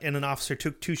officer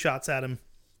took 2 shots at him,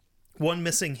 one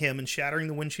missing him and shattering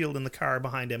the windshield in the car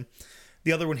behind him.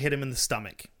 The other one hit him in the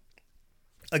stomach.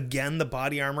 Again, the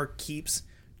body armor keeps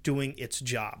doing its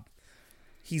job.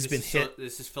 He's been hit.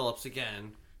 This is Phillips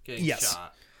again getting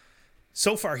shot.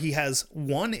 So far, he has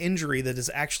one injury that is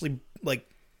actually like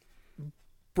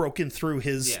broken through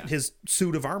his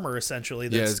suit of armor, essentially.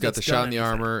 He's got the shot in the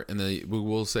armor, and we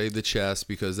will say the chest,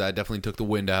 because that definitely took the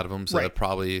wind out of him. So that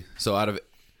probably, out of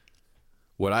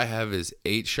what I have is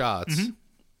 8 shots.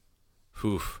 Mm-hmm.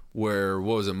 Oof. Where,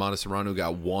 what was it? Mata Sarandu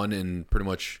got 1 and pretty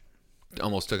much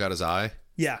almost took out his eye.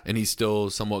 Yeah. And he's still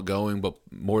somewhat going, but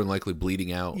more than likely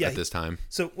bleeding out at this time.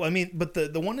 So, I mean, but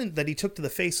the one that he took to the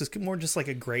face was more just like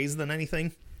a graze than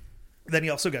anything. Then he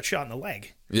also got shot in the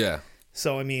leg. Yeah.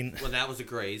 So, I mean... Well, that was a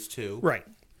graze, too. Right.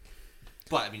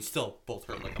 But, I mean, still both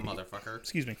hurt like a motherfucker.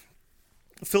 Excuse me.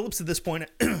 Phillips, at this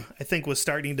point, I think, was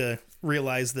starting to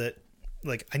realize that,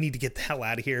 like, I need to get the hell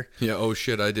out of here. Yeah, oh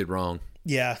shit, I did wrong.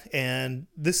 Yeah, and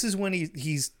this is when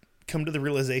he's come to the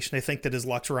realization, I think, that his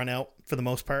luck's run out for the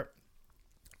most part.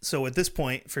 So at this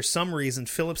point, for some reason,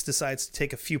 Phillips decides to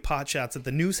take a few pot shots at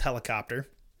the news helicopter.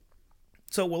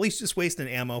 So while he's just wasting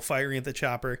ammo firing at the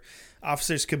chopper,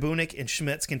 officers Kabunik and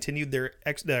Schmitz continued their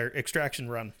extraction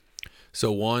run.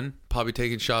 So one, probably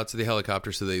taking shots at the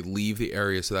helicopter so they leave the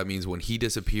area. So that means when he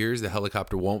disappears, the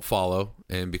helicopter won't follow.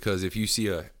 And because if you see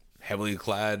a heavily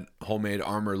clad, homemade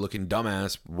armor looking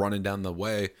dumbass running down the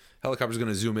way, helicopter's going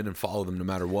to zoom in and follow them no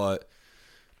matter what.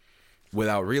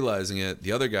 Without realizing it,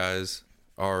 the other guys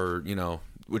are,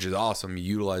 which is awesome,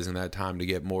 utilizing that time to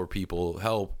get more people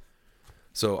help.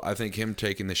 So I think him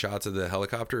taking the shots of the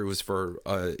helicopter was for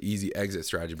an easy exit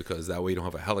strategy, because that way you don't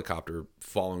have a helicopter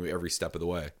following you every step of the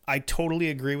way. I totally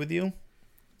agree with you.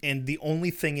 And the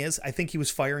only thing is, I think he was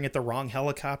firing at the wrong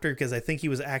helicopter, because I think he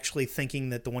was actually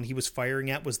thinking that the one he was firing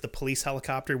at was the police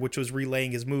helicopter, which was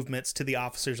relaying his movements to the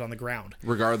officers on the ground.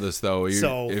 Regardless, though,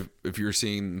 So- if you're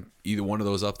seeing either one of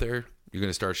those up there, you're going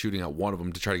to start shooting at one of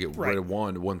them to try to get rid of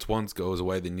one. Once one goes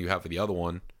away, then you have the other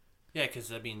one. Yeah,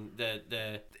 because I mean,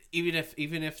 the even if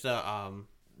yeah,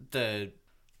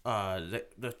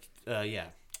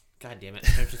 God damn it,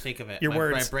 I have to think of it. Your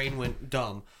words. My brain went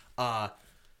dumb.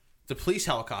 The police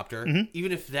helicopter,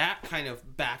 even if that kind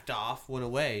of backed off, went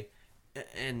away,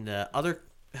 and the other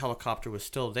helicopter was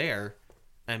still there,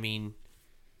 I mean,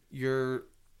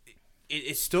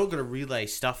 it's still going to relay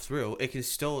stuff through. It can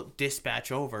still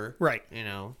dispatch over, Right.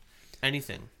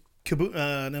 Anything.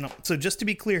 No. So just to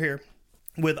be clear here,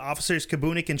 with officers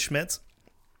Kabunik and Schmitz,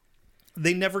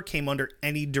 they never came under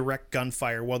any direct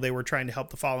gunfire while they were trying to help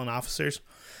the fallen officers.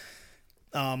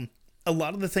 A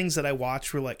lot of the things that I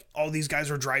watched were like, oh, these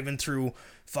guys were driving through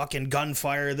fucking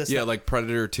gunfire. Yeah, like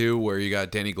Predator 2, where you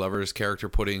got Danny Glover's character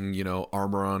putting,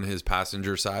 armor on his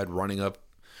passenger side, running up,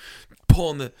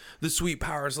 pulling the sweet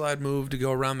power slide move to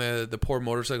go around the poor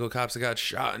motorcycle cops that got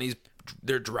shot, and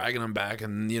they're dragging them back,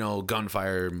 and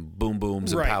gunfire, and boom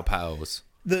booms, and pow pows.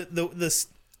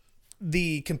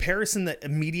 The comparison that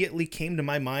immediately came to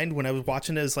my mind when I was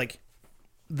watching it is like,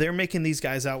 they're making these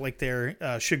guys out like they're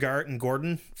Shugart and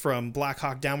Gordon from Black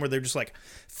Hawk Down, where they're just like,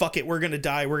 fuck it, we're going to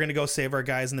die. We're going to go save our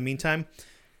guys in the meantime.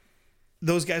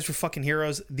 Those guys were fucking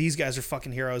heroes. These guys are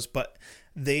fucking heroes, but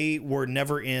they were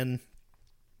never in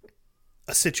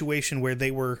a situation where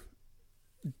they were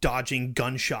dodging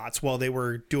gunshots while they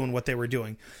were doing what they were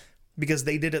doing, because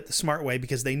they did it the smart way,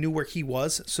 because they knew where he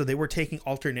was. So they were taking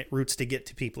alternate routes to get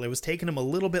to people. It was taking them a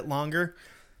little bit longer,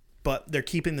 but they're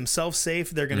keeping themselves safe.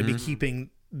 They're going to be keeping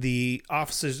the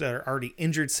officers that are already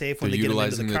injured safe when they get them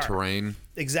into the car. Utilizing the terrain.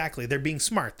 Exactly. They're being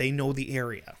smart. They know the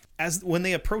area. When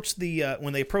they approached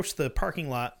the parking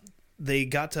lot, they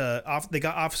got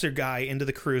Officer Guy into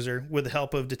the cruiser with the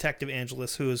help of Detective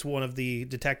Angelus, who is one of the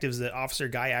detectives that Officer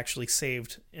Guy actually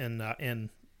saved in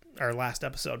our last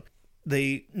episode.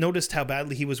 They noticed how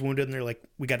badly he was wounded, and they're like,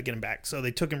 we got to get him back. So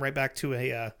they took him right back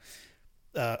to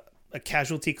a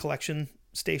casualty collection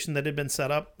station that had been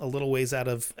set up a little ways out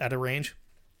of range,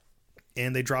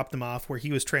 and they dropped him off, where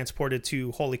he was transported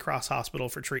to Holy Cross Hospital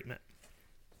for treatment.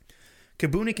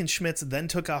 Kabunik and Schmitz then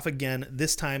took off again.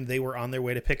 This time they were on their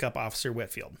way to pick up Officer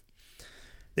Whitfield.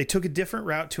 They took a different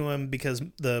route to him, because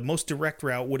the most direct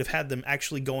route would have had them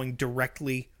actually going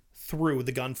directly through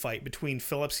the gunfight between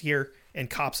Phillips here and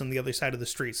cops on the other side of the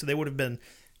street. So they would have been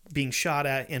being shot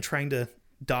at and trying to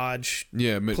dodge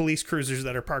police cruisers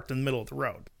that are parked in the middle of the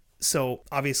road. So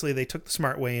obviously they took the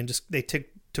smart way and they took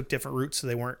different routes, so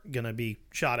they weren't going to be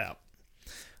shot out.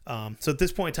 So at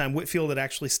this point in time, Whitfield had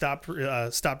actually stopped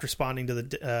responding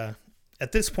to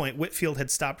at this point, Whitfield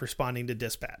had stopped responding to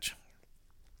dispatch.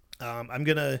 I'm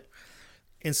going to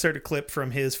insert a clip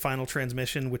from his final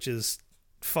transmission, which is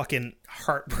fucking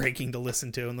heartbreaking to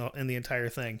listen to in the entire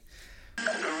thing.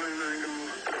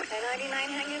 999,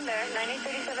 hang in there.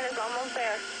 937 is almost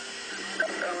there.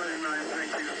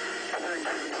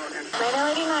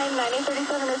 989,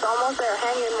 937 is almost there.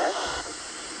 Hang in there.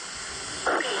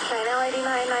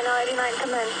 989, 989,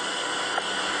 come in.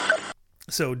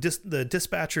 So the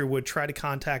dispatcher would try to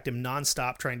contact him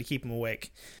nonstop, trying to keep him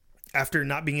awake. After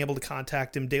not being able to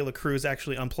contact him, De La Cruz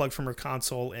actually unplugged from her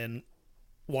console and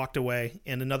walked away,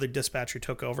 and another dispatcher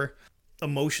took over.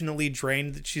 Emotionally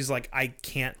drained, she's like, I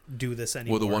can't do this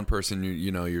anymore. Well, the one person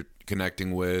you're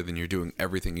connecting with, and you're doing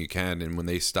everything you can, and when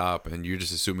they stop, and you're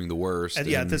just assuming the worst.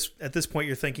 At this point,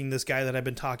 you're thinking this guy that I've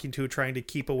been talking to, trying to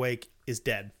keep awake, is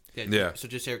dead. Yeah. So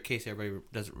just in case everybody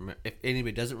doesn't remember, if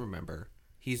anybody doesn't remember,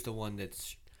 he's the one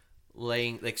that's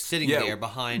sitting there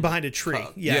behind a tree.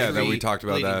 That we talked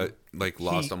about that.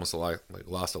 Lost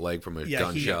a leg from a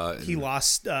gunshot. He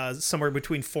lost somewhere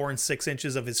between 4 and 6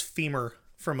 inches of his femur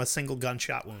from a single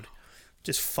gunshot wound.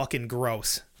 Just fucking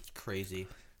gross. It's crazy.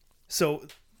 So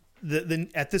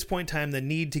at this point in time, the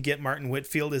need to get Martin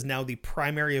Whitfield is now the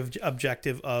primary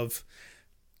objective of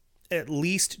at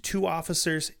least 2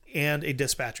 officers and a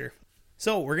dispatcher.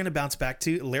 So we're going to bounce back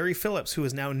to Larry Phillips, who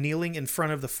is now kneeling in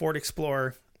front of the Ford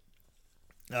Explorer.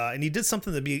 And he did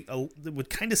something that would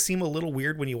kind of seem a little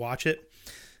weird when you watch it.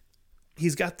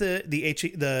 He's got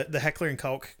the Heckler and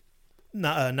Koch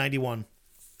 91,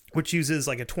 which uses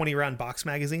like a 20-round box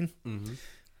magazine. Mm-hmm.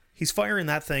 He's firing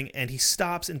that thing, and he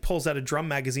stops and pulls out a drum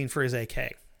magazine for his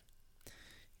AK.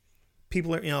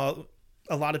 People are,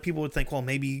 a lot of people would think, well,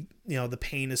 maybe, the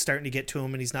pain is starting to get to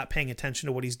him and he's not paying attention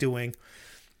to what he's doing.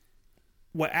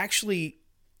 What actually,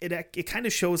 it kind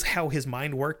of shows how his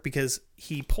mind worked, because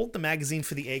he pulled the magazine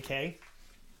for the AK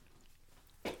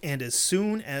And as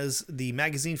soon as the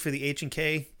magazine for the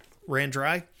H&K ran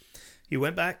dry, he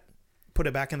went back, put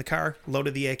it back in the car,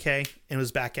 loaded the AK, and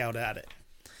was back out at it.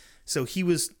 So he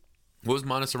was... What was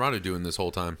Montserrano doing this whole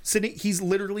time? He's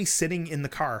literally sitting in the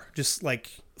car, just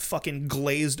like fucking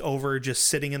glazed over, just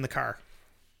sitting in the car.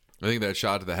 I think that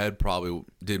shot to the head probably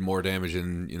did more damage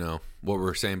than, what we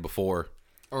were saying before.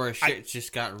 Or shit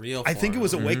just got real. I think it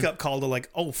was a him. wake-up call to like,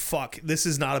 oh, fuck, this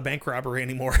is not a bank robbery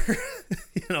anymore.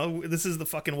 This is the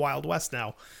fucking Wild West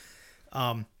now.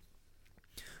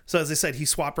 So as I said, he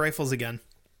swapped rifles again.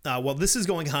 While this is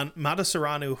going on, Mata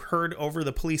Serrano heard over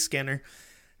the police scanner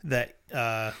that...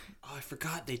 I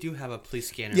forgot they do have a police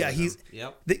scanner. Yeah,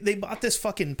 Yep. They bought this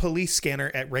fucking police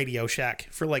scanner at Radio Shack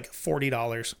for like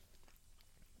 $40.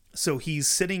 So he's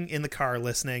sitting in the car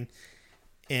listening,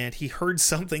 and he heard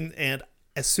something, and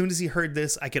as soon as he heard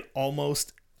this, I could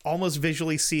almost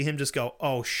visually see him just go,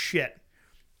 oh shit.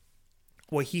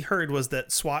 What he heard was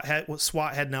that SWAT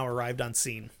had now arrived on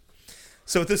scene.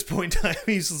 So at this point in time,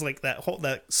 he's just like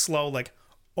that slow, like,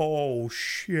 oh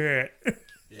shit.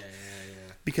 Yeah.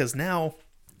 Because now...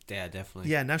 Yeah, definitely.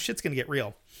 Yeah, now shit's going to get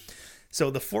real. So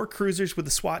the 4 cruisers with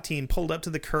the SWAT team pulled up to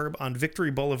the curb on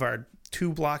Victory Boulevard,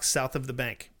 2 blocks south of the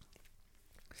bank.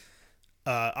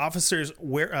 Officers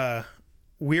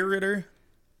Weiritter,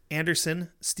 Anderson,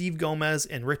 Steve Gomez,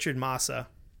 and Richard Massa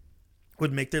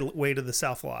would make their way to the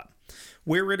south lot.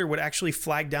 Weiritter would actually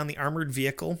flag down the armored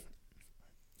vehicle.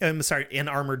 An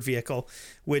armored vehicle,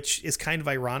 which is kind of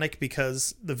ironic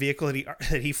because the vehicle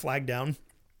that he flagged down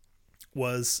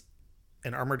was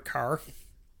an armored car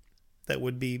that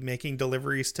would be making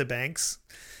deliveries to banks.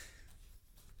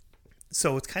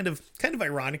 So it's kind of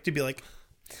ironic to be like,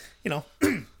 I'm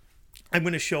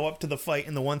going to show up to the fight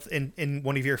in in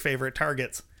one of your favorite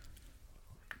targets.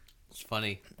 It's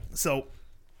funny. So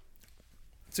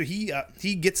he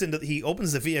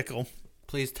opens the vehicle.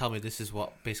 Please tell me this is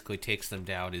what basically takes them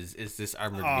down. Is this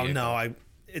armored Oh vehicle? no,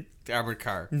 the armored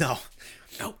car. No.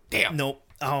 No, damn. No.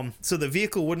 So the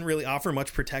vehicle wouldn't really offer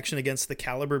much protection against the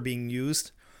caliber being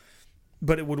used,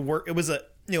 but it would work. It was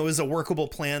a workable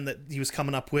plan that he was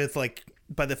coming up with, like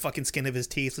by the fucking skin of his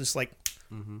teeth. Just like,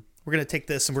 we're gonna take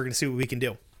this and we're gonna see what we can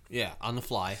do. Yeah, on the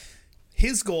fly.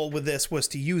 His goal with this was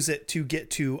to use it to get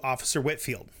to Officer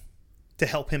Whitfield to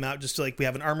help him out. Just like, we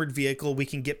have an armored vehicle, we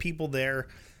can get people there.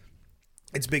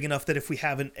 It's big enough that if we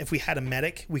had a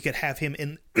medic, we could have him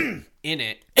in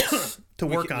it to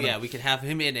work on it. Yeah, we could have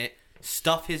him in it,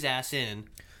 stuff his ass in,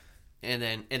 and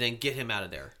then get him out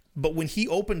of there. But when he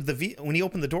opened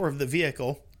the door of the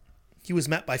vehicle, he was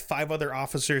met by 5 other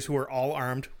officers who were all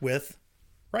armed with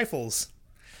rifles.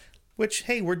 Which,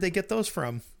 hey, where'd they get those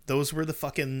from? Those were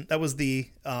that was the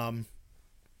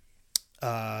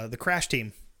crash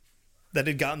team that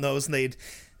had gotten those, and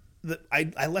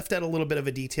I left out a little bit of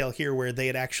a detail here where they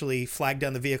had actually flagged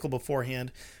down the vehicle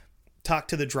beforehand,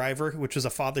 talked to the driver, which was a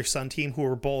father-son team who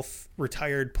were both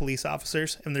retired police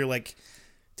officers, and they're like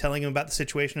telling him about the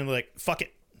situation, and they're like, fuck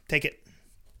it, take it.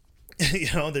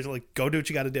 They're like, go do what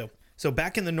you got to do. So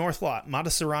back in the north lot,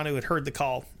 Mata Serrano had heard the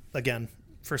call again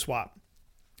for SWAT.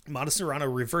 Mata Serrano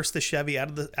reversed the Chevy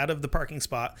out of the parking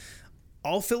spot.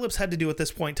 All Phillips had to do at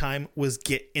this point in time was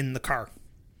get in the car.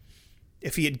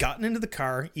 If he had gotten into the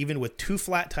car, even with 2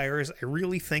 flat tires, I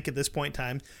really think at this point in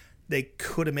time, they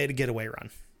could have made a getaway run.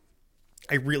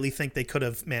 I really think they could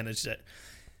have managed it.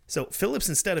 So Phillips,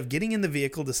 instead of getting in the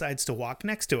vehicle, decides to walk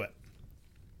next to it.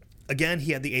 Again,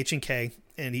 he had the H&K,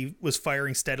 and he was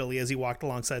firing steadily as he walked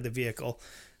alongside the vehicle.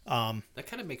 That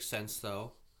kind of makes sense,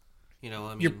 though.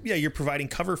 You're providing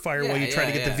cover fire while you try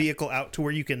to get the vehicle out to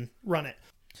where you can run it.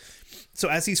 So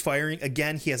as he's firing,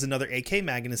 again, he has another AK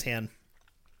mag in his hand,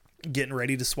 getting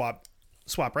ready to swap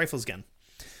rifles again.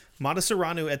 Mata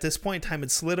Serrano at this point in time had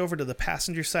slid over to the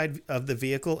passenger side of the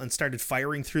vehicle and started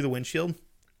firing through the windshield.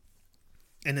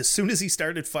 And as soon as he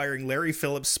started firing, Larry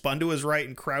Phillips spun to his right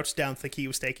and crouched down, thinking he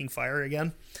was taking fire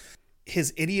again.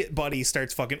 His idiot buddy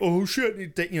starts fucking, oh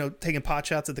shit, taking pot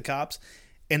shots at the cops.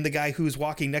 And the guy who's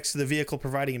walking next to the vehicle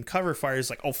providing him cover fire is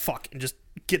like, oh fuck, and just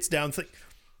gets down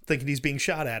thinking he's being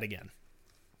shot at again.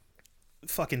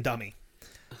 Fucking dummy.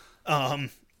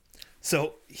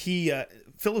 So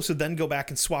Phillips would then go back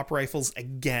and swap rifles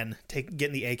again,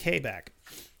 getting the AK back.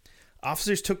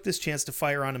 Officers took this chance to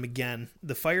fire on him again.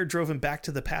 The fire drove him back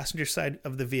to the passenger side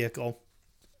of the vehicle,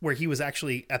 where he was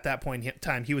actually, at that point in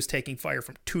time, he was taking fire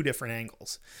from 2 different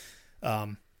angles.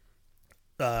 He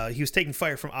was taking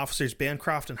fire from officers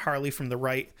Bancroft and Harley from the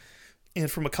right, and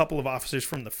from a couple of officers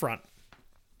from the front.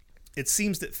 It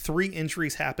seems that 3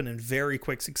 injuries happened in very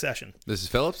quick succession. This is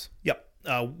Phillips? Yep.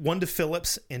 1 to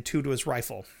Phillips and 2 to his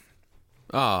rifle.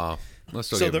 Oh, let's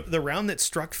still So get the round that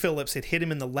struck Phillips, it hit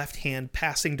him in the left hand,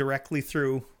 passing directly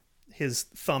through his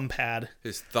thumb pad.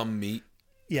 his thumb meat.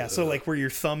 Yeah, so like where your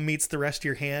thumb meets the rest of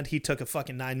your hand, he took a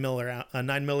fucking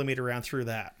 9mm round through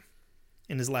that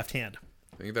in his left hand.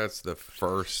 I think that's the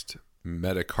first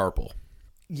metacarpal.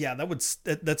 Yeah, that's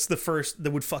the first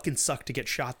that would fucking suck to get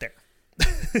shot there.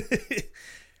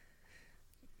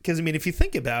 Because, I mean, if you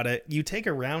think about it, you take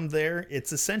a round there,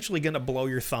 it's essentially going to blow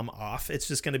your thumb off. It's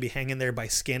just going to be hanging there by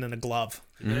skin and a glove.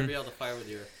 You better be able to fire with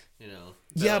your,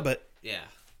 Yeah, but, yeah.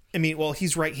 I mean, well,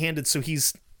 he's right-handed, so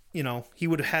he's, he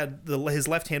would have had, his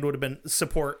left hand would have been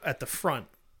support at the front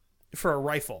for a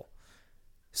rifle.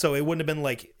 So it wouldn't have been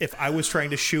like if I was trying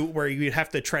to shoot where you'd have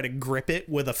to try to grip it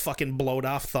with a fucking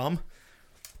blowed-off thumb.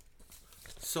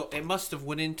 So it must have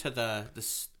went into the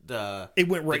It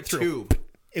went right through. tube.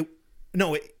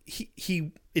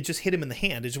 It just hit him in the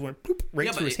hand. It just went poop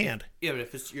right through his hand. Yeah, but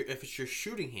if it's your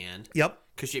shooting hand. Yep.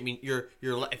 Because I mean,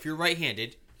 if you're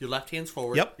right-handed, your left hand's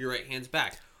forward. Yep. Your right hand's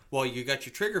back. Well, you got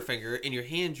your trigger finger, and your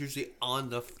hand's usually on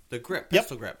the grip, Yep.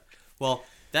 pistol grip. Well,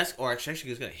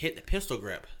 actually, it's gonna hit the pistol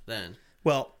grip then.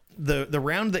 Well, the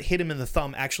round that hit him in the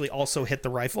thumb actually also hit the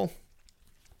rifle.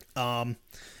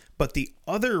 But the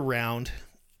other round,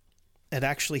 it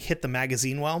actually hit the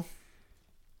magazine well,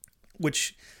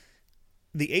 which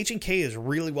the H&K is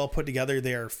really well put together.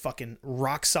 They are fucking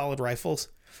rock solid rifles.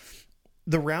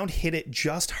 The round hit it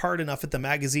just hard enough at the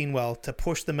magazine well to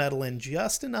push the metal in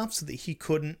just enough so that he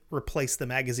couldn't replace the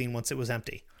magazine once it was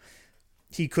empty.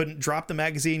 He couldn't drop the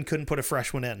magazine, couldn't put a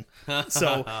fresh one in.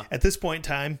 So at this point in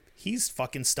time, he's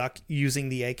fucking stuck using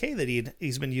the AK that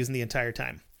he's been using the entire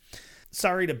time.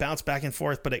 Sorry to bounce back and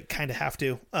forth, but I kind of have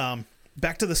to.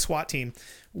 Back to the SWAT team.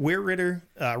 Ware Ritter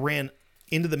ran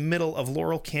into the middle of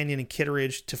Laurel Canyon and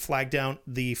Kitteridge to flag down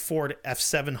the Ford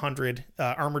F700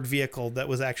 armored vehicle that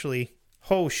was actually...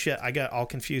 Oh, shit, I got all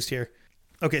confused here.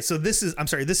 Okay, so this is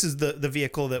the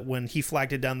vehicle that when he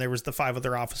flagged it down, there was the 5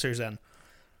 other officers in.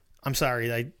 I'm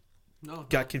sorry, I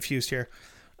got confused here.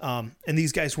 And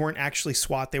these guys weren't actually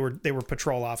SWAT; they were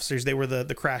patrol officers. They were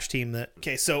the crash team.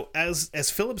 Okay, so as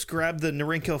Phillips grabbed the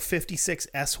Norinco 56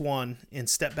 S1 and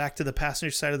stepped back to the passenger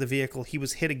side of the vehicle, he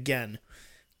was hit again.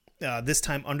 This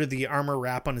time under the armor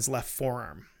wrap on his left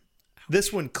forearm.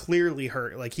 This one clearly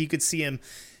hurt. Like he could see him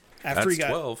after That's he got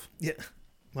 12. Yeah,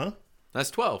 well,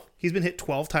 That's 12. he's been hit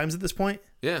 12 times at this point.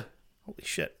 Yeah. Holy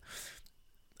shit!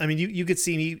 I mean, you could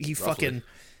see he fucking.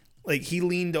 Like, he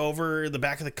leaned over the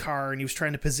back of the car and he was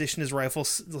trying to position his rifle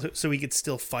so he could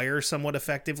still fire somewhat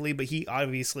effectively, but he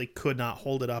obviously could not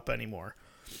hold it up anymore.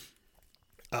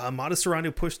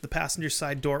 Mata pushed the passenger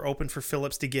side door open for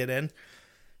Phillips to get in.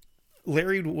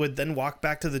 Larry would then walk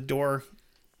back to the door,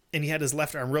 and he had his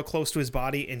left arm real close to his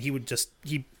body, and he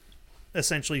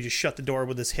essentially just shut the door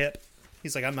with his hip.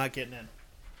 He's like, I'm not getting in.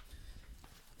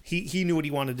 He knew what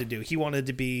he wanted to do. He wanted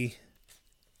to be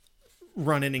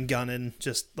running and gunning,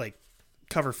 just like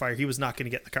cover fire. He was not going to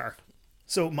get in the car.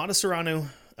 So Mata Serrano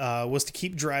was to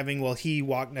keep driving while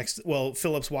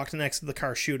Phillips walked next to the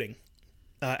car shooting.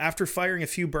 After firing a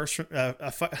few bursts,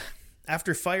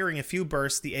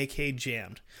 the AK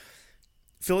jammed.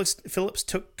 Phillips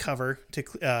took cover to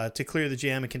clear the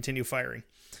jam and continue firing.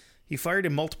 He fired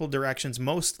in multiple directions,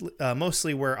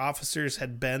 mostly where officers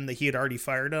had been that he had already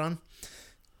fired on.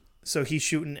 So he's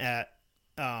shooting at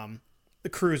the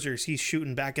cruisers, he's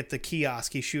shooting back at the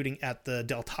kiosk, he's shooting at the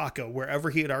Del Taco. Wherever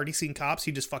he had already seen cops,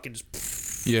 he just fucking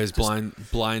Yeah, he's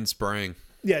blind spraying.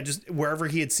 Yeah, just wherever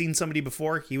he had seen somebody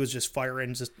before, he was just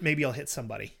firing, just maybe I'll hit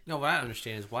somebody. No, what I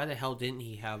understand is why the hell didn't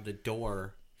he have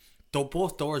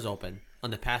both doors open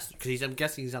on the passenger? Because I'm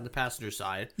guessing he's on the passenger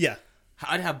side. Yeah.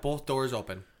 I'd have both doors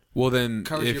open. Well, then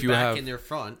Covers if your you back have and their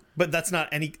front. But that's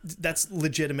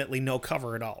legitimately no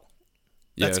cover at all.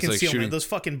 That's it's like concealment. shooting- Those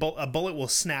fucking a bullet will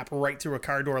snap right through a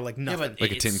car door like nothing.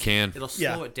 Like a tin can. It'll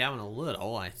slow it down a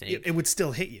little, I think. It would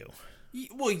still hit you.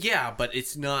 Well, yeah, but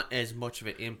it's not as much of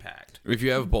an impact. If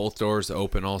you have both doors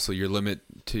open, also your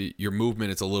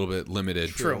movement is a little bit limited.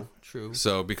 True.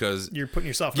 So because You're putting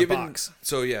yourself in a box.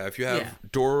 So yeah, if you have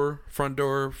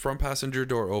front passenger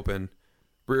door open,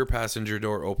 rear passenger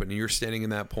door open, and you're standing in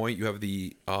that point, you have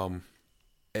the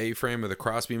A-frame or the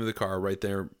crossbeam of the car right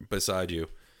there beside you.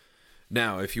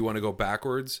 Now, if you want to go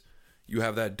backwards, you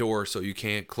have that door, so you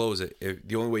can't close it.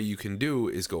 The only way you can do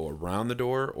is go around the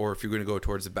door, or if you're going to go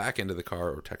towards the back end of the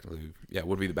car, or technically, it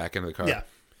would be the back end of the car. Yeah.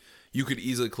 You could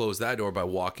easily close that door by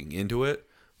walking into it,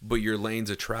 but your lanes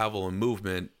of travel and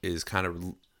movement is kind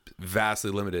of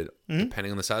vastly limited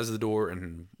depending on the size of the door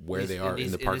and where they are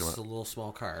in the parking lot. It's a little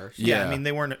small car. So. Yeah, I mean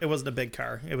it wasn't a big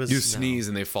car. It was you sneeze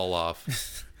and they fall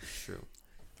off. True.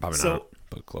 Probably So- not,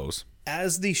 but close.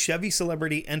 As the Chevy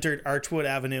Celebrity entered Archwood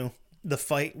Avenue, the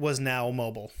fight was now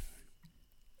mobile.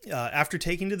 After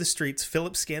taking to the streets,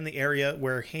 Phillips scanned the area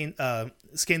of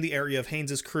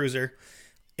Haynes's cruiser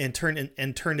and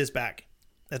turned his back.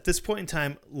 At this point in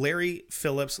time, Larry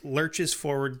Phillips lurches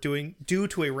forward due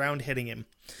to a round hitting him.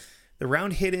 The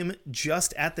round hit him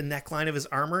just at the neckline of his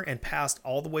armor and passed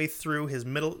all the way through his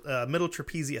middle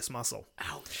trapezius muscle.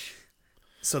 Ouch.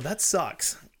 So that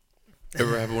sucks.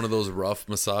 Ever have one of those rough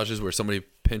massages where somebody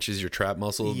pinches your trap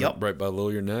muscle Yep. right below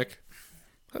your neck?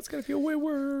 That's going to feel way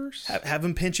worse. Have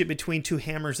them pinch it between two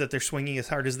hammers that they're swinging as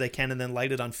hard as they can and then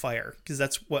light it on fire. Because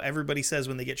that's what everybody says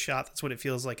when they get shot. That's what it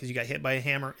feels like, because you got hit by a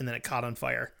hammer and then it caught on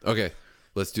fire. Okay,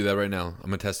 let's do that right now. I'm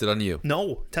going to test it on you.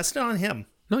 No, test it on him.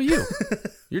 No, you.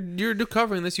 You're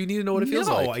covering this. You need to know what it feels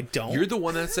No, like. I don't. You're the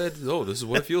one that said, oh, this is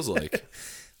what it feels like.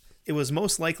 It was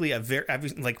most likely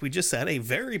like we just said, a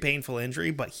very painful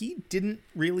injury, but he didn't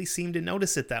really seem to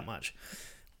notice it that much.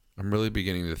 I'm really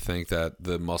beginning to think that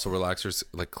the muscle relaxers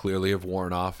like clearly have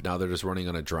worn off. Now they're just running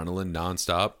on adrenaline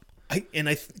nonstop.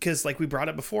 Because like we brought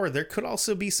up before, there could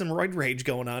also be some roid rage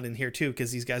going on in here too,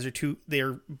 because these guys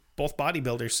they're both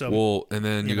bodybuilders. So Well, and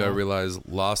then you got to realize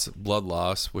blood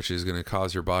loss, which is going to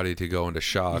cause your body to go into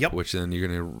shock, Yep. which then you're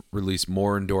going to release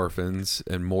more endorphins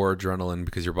and more adrenaline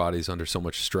because your body's under so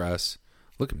much stress.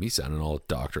 Look at me sounding all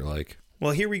doctor-like.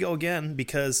 Well, here we go again,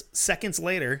 because seconds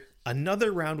later,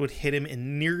 another round would hit him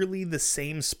in nearly the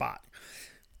same spot.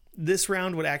 This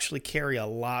round would actually carry a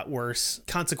lot worse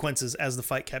consequences as the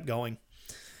fight kept going.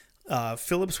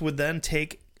 Phillips would then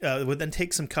take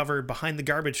some cover behind the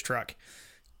garbage truck.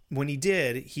 When he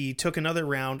did, he took another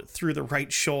round through the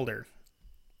right shoulder.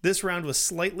 This round was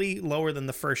slightly lower than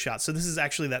the first shot. So this is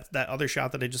actually that other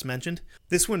shot that I just mentioned.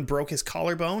 This one broke his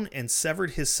collarbone and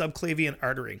severed his subclavian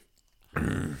artery.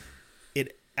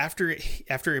 After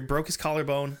it broke his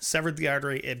collarbone, severed the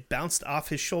artery, it bounced off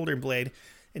his shoulder blade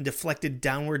and deflected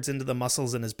downwards into the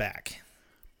muscles in his back.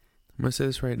 I'm going to say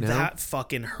this right now. That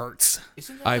fucking hurts.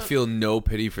 I feel no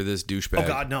pity for this douchebag. Oh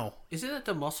God, no. Isn't that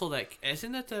the muscle that?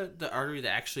 Isn't that the artery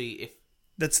that actually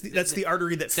That's the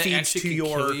artery that that feeds actually to can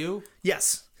your. kill you?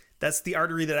 Yes, that's the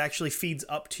artery that actually feeds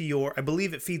up to your. I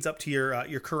believe it feeds up to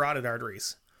your carotid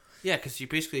arteries. Yeah, because you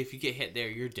basically, if you get hit there,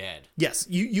 you're dead. Yes,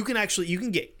 you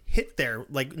can get hit there,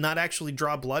 like not actually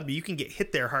draw blood, but you can get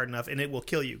hit there hard enough and it will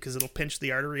kill you because it'll pinch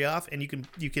the artery off and you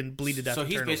can bleed to death. So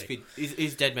eternally.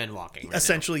 he's dead man walking. Right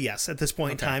Essentially, yes. At this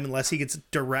point in time, unless he gets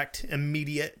direct,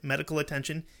 immediate medical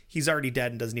attention, he's already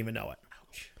dead and doesn't even know it.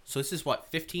 Ouch. So this is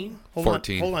what, 15?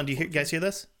 14. Hold on. Do you guys hear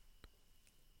this?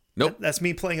 Nope. That's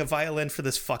me playing a violin for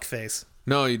this fuckface.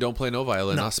 No, you don't play no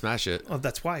violin. No. I'll smash it. Oh,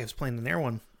 that's why I was playing an air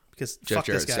one. Because Jeff fuck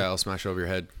this Jarrett guy. style, smash it over your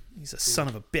head. He's a son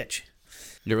of a bitch.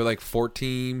 You ever like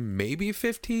 14, maybe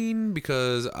 15?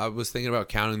 Because I was thinking about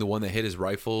counting the one that hit his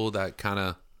rifle that kind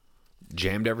of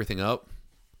jammed everything up.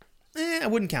 I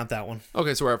wouldn't count that one.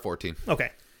 Okay, so we're at 14.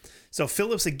 Okay. So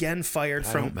Phillips again fired I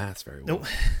from... don't math very well. Nope.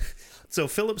 So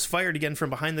Phillips fired again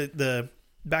from behind the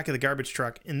back of the garbage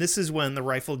truck, and this is when the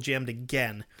rifle jammed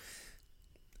again.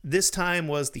 This time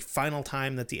was the final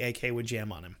time that the AK would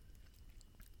jam on him.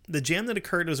 The jam that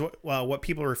occurred was what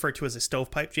people refer to as a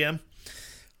stovepipe jam.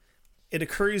 It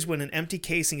occurs when an empty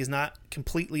casing is not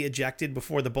completely ejected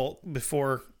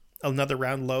before another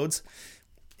round loads,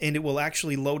 and it will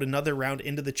actually load another round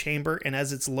into the chamber, and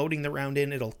as it's loading the round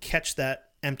in, it'll catch that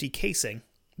empty casing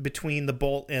between the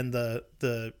bolt and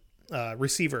the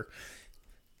receiver.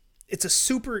 It's a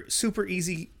super, super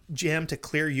easy jam to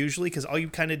clear usually, because all you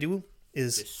kind of do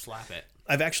is... Just slap it.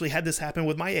 I've actually had this happen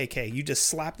with my AK. You just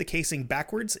slap the casing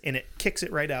backwards, and it kicks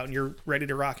it right out, and you're ready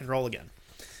to rock and roll again.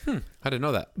 I didn't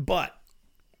know that. But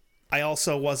I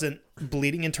also wasn't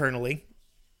bleeding internally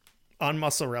on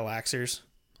muscle relaxers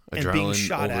and being Adrenaline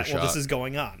shot at while overshot. this is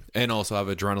going on. And also have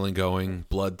adrenaline going,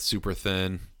 blood super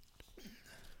thin.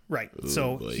 Right.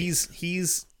 So boy.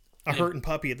 he's a hurting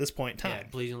puppy at this point in Yeah, time.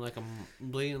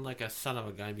 bleeding like a son of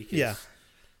a gun because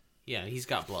yeah, he's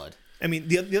got blood. I mean,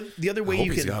 the other way I hope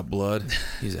you he's can got blood.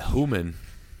 He's a human.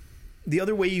 the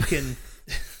other way you can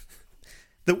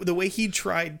the way he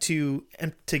tried to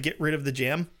get rid of the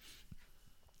jam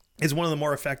is one of the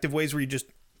more effective ways, where you just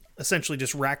essentially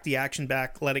just rack the action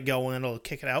back, let it go, and it'll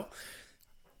kick it out.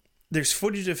 There's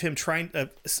footage of him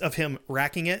of him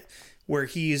racking it where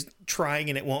he's trying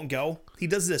and it won't go. He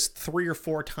does this 3 or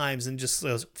 4 times and just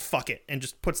says fuck it and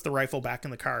just puts the rifle back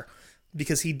in the car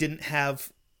because he didn't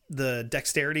have the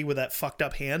dexterity with that fucked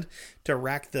up hand to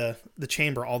rack the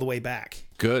chamber all the way back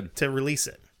Good. to release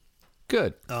it.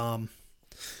 Good.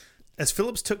 As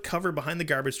Phillips took cover behind the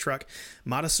garbage truck,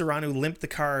 Mata Serrano limped the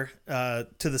car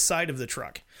to the side of the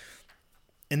truck.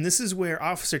 And this is where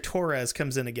Officer Torres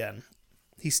comes in again.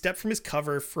 He stepped from his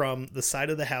cover from the side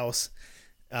of the house,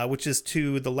 which is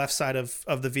to the left side of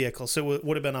the vehicle. So it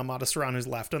would have been on Mata Serrano's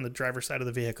left, on the driver's side of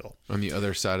the vehicle. On the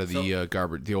other side of the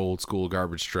garbage, the old school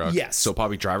garbage truck. Yes. So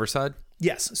probably driver's side.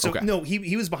 Yes. So Okay. no,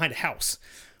 he was behind a house.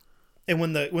 And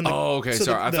when the Oh, okay. so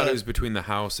Sorry, I thought it was between the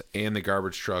house and the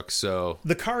garbage truck. So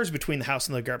the car's between the house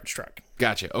and the garbage truck.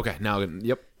 gotcha. Okay, now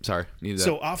yep. Sorry, needed that.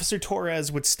 So Officer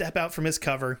Torres would step out from his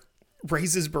cover,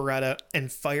 raise his Beretta,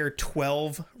 and fire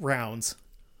 12 rounds.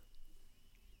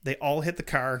 They all hit the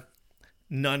car.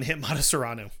 None hit Mata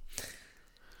Serrano.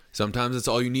 Sometimes it's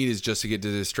all you need is just to get the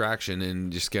distraction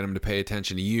and just get them to pay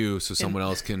attention to you, so someone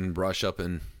else can brush up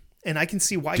and. And I can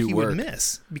see why Do he work. would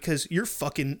miss, because you're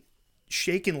fucking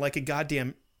shaking like a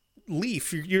goddamn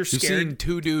leaf. You're You've scared. seen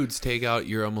two dudes take out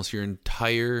your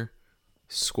entire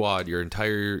squad, your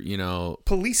entire,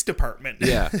 Police department.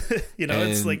 Yeah. It's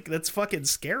And- like, that's fucking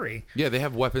scary. yeah, they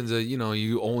have weapons that,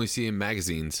 you only see in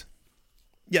magazines.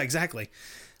 Yeah, exactly.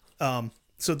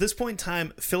 So at this point in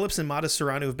time, Phillips and Mata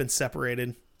Serrano have been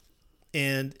separated.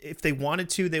 And if they wanted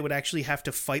to, they would actually have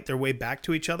to fight their way back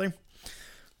to each other.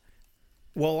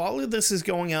 While all of this is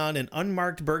going on, an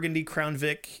unmarked burgundy Crown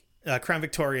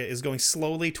Victoria is going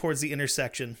slowly towards the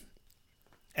intersection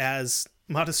as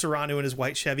Mata Serrano and his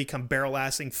white Chevy come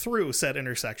barrel-assing through said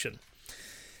intersection.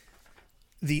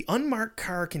 The unmarked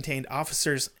car contained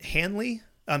Officers Harley,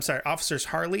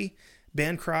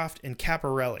 Bancroft, and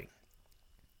Caparelli.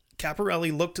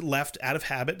 Caparelli looked left out of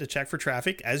habit to check for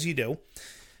traffic, as you do.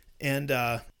 And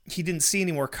he didn't see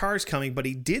any more cars coming, but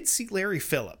he did see Larry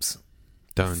Phillips.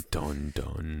 Dun, dun,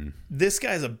 dun. This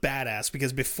guy's a badass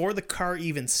because before the car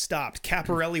even stopped,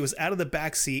 Caparelli was out of the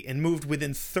back seat and moved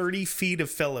within 30 feet of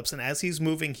Phillips. And as he's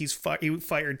moving, he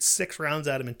fired 6 rounds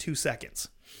at him in 2 seconds.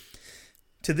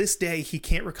 To this day, he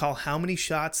can't recall how many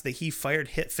shots that he fired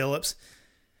hit Phillips,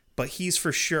 but he's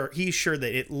sure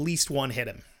that at least one hit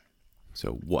him.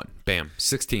 So 1, bam,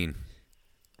 16.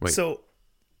 Wait. So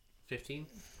 15?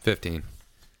 15.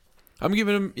 I'm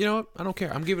giving him, you know what? I don't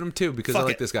care. I'm giving him 2 because I Fuck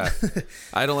like it. this guy.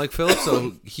 I don't like Phillips,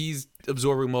 so he's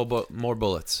absorbing more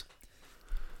bullets.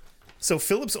 So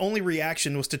Phillips' only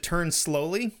reaction was to turn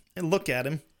slowly and look at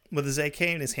him with his AK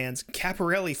in his hands.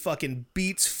 Caparelli fucking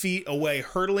beats feet away,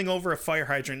 hurtling over a fire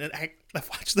hydrant. And I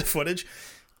watched the footage.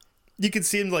 You can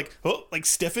see him like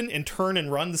stiffen and turn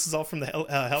and run. This is all from the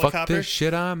helicopter. Fuck this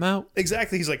shit, I'm out.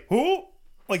 Exactly. He's like, oh,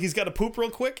 like he's got to poop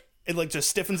real quick. It like just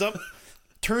stiffens up,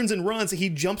 turns and runs. He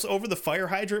jumps over the fire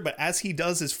hydrant, but as he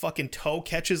does, his fucking toe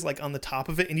catches like on the top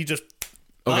of it, and he just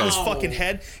on his fucking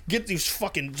head gets these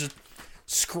fucking just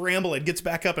scramble. It gets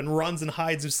back up and runs and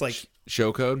hides. It's like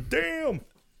Show code. damn.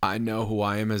 I know who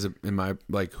I am in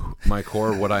my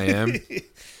core, what I am.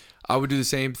 I would do the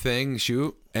same thing,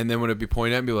 shoot, and then when it'd be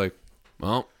pointed at me, be like,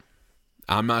 well,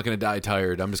 I'm not going to die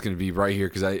tired. I'm just going to be right here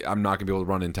because I'm not going to be able to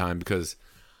run in time because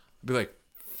I'd be like,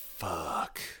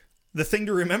 fuck. The thing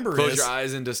to remember Close is your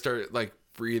eyes and just start like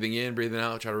breathing in, breathing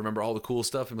out, try to remember all the cool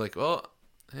stuff and be like, well,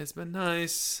 it's been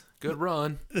nice. Good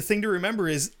run. the thing to remember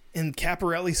is in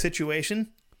Caparelli's situation,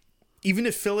 even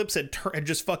if Phillips had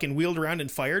just fucking wheeled around and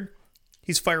fired,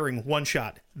 he's firing one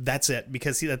shot. That's it,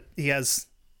 because he has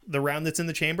the round that's in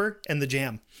the chamber and the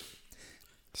jam.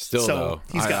 Still, So, though,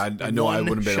 he's got I know I one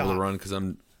wouldn't be able shot. to run because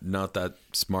I'm not that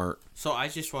smart. So I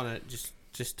just want to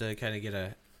just to kind of get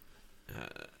a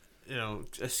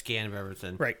a scan of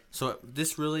everything. Right. So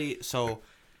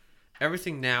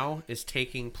everything now is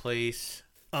taking place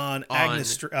On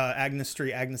Agnes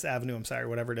Avenue. I'm sorry,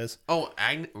 whatever it is. Oh,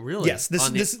 really? Yes, this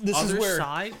On the is other where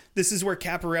side? this is where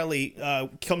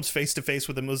Caparelli comes face to face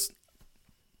with him. Was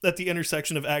at the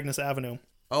intersection of Agnes Avenue.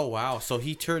 Oh wow! So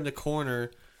he turned the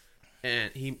corner,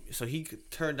 and he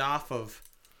turned off of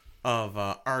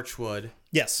Archwood.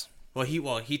 Yes. Well,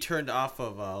 he turned off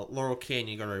of Laurel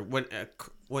Canyon.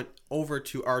 Went over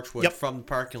to Archwood Yep. from the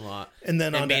parking lot, And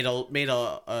then made onto-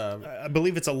 a I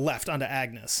believe it's a left onto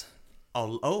Agnes.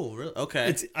 oh really?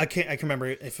 Okay. I can remember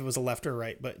if it was a left or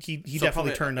right, but he So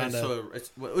definitely probably- turned onto. So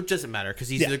it doesn't matter because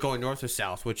he's Yeah. either going north or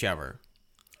south, whichever.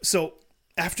 So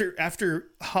after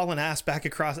hauling ass back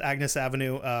across Agnes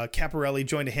Avenue, Caparelli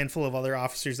joined a handful of other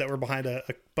officers that were behind a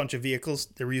bunch of vehicles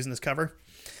they were using as cover.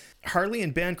 Harley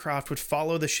and Bancroft would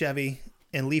follow the Chevy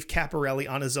and leave Caparelli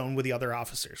on his own with the other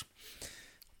officers.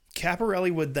 Caparelli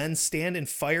would then stand and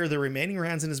fire the remaining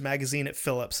rounds in his magazine at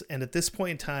Phillips, and at this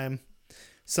point in time,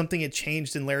 something had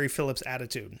changed in Larry Phillips'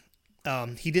 attitude.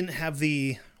 He didn't have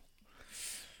the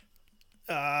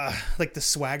the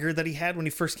swagger that he had when he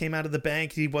first came out of the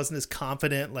bank. He wasn't as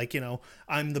confident,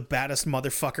 I'm the baddest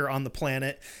motherfucker on the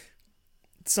planet.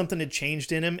 Something had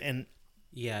changed in him, and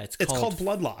Yeah, it's called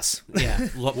blood loss.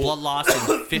 blood loss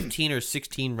and 15 or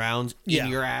 16 rounds Yeah.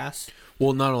 in your ass.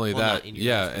 Well, not only Well, not that, in your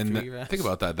yeah, ass, and through your ass. think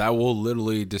about that. That will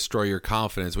literally destroy your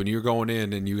confidence when you're going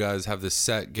in and you guys have this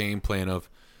set game plan of,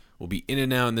 we'll be in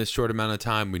and out in this short amount of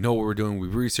time. We know what we're doing.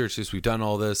 We've researched this. We've done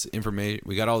all this information.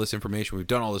 We got all this information. We've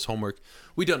done all this homework.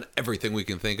 We've done everything we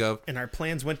can think of. And our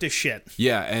plans went to shit.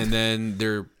 Yeah, and then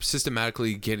they're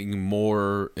systematically getting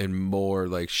more and more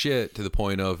like shit to the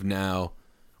point of now,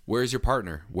 where's your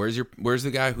partner? Where's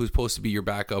the guy who's supposed to be your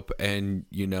backup and,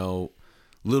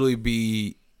 literally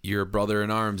be your brother in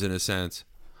arms in a sense?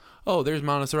 Oh, there's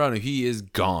Montserrat. He is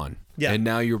gone. Yeah. And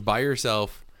now you're by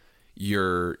yourself.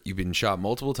 You've been shot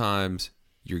multiple times.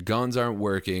 Your guns aren't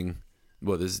working.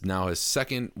 Well, this is now his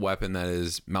second weapon that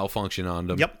is malfunction on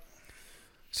him. Yep.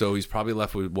 So he's probably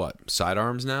left with what?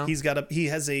 Sidearms now? He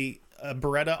has a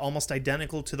Beretta almost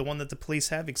identical to the one that the police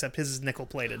have, except his is nickel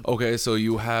plated. Okay, so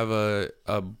you have a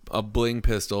bling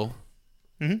pistol,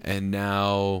 and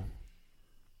now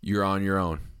you're on your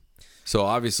own. So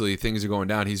obviously things are going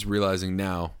down. He's realizing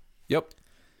now. Yep.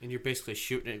 And you're basically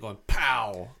shooting it, going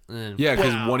pow. And then, Yeah,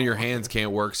 because Wow. one of your hands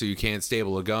can't work, so you can't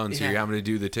stable a gun. So Yeah. you're having to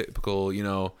do the typical,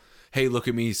 hey, look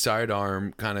at me,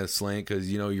 sidearm kind of slant,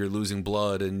 because you're losing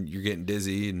blood and you're getting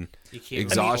dizzy and you can't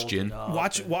exhaustion. hold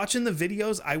it up. Watching the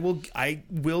videos, I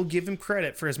will give him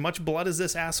credit for as much blood as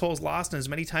this asshole's lost and as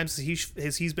many times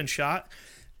as he's been shot.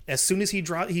 As soon as he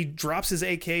drops his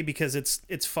AK because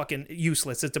it's fucking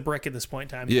useless. It's a brick at this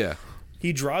point in time. Yeah.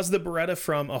 He draws the Beretta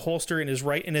from a holster in his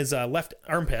left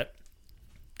armpit,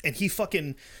 and he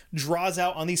fucking draws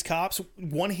out on these cops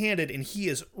one-handed, and he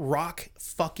is rock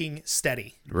fucking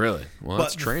steady. Really? Well,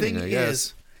 that's But the training, thing I guess.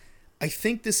 is, I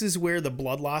think this is where the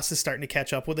blood loss is starting to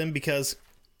catch up with him, because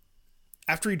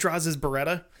after he draws his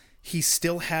Beretta, he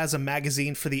still has a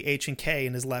magazine for the H&K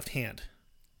in his left hand.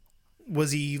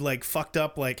 Was he like fucked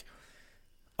up like,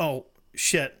 oh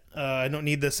shit, I don't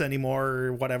need this anymore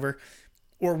or whatever?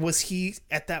 Or was he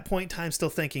at that point in time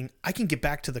still thinking, I can get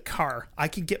back to the car, I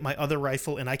can get my other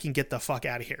rifle, and I can get the fuck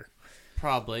out of here?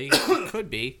 Probably.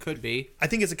 Could be. I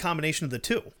think it's a combination of the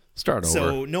two. Start over.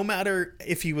 So no matter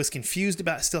if he was confused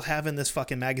about still having this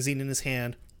fucking magazine in his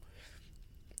hand,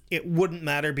 it wouldn't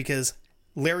matter, because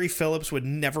Larry Phillips would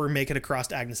never make it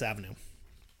across Agnes Avenue.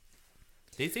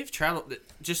 They've traveled.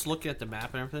 Just looking at the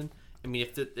map and everything. I mean,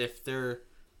 if they're,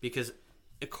 because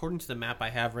according to the map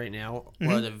I have right now,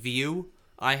 or the view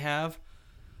I have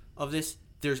of this,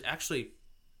 there's actually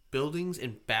buildings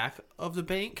in back of the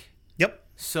bank. Yep.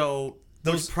 So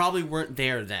those probably weren't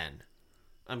there then,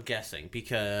 I'm guessing,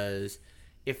 because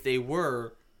if they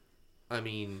were, I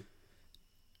mean,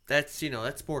 that's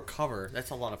more cover.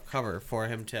 That's a lot of cover for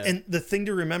him to. And the thing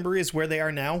to remember is where they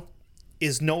are now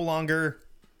is no longer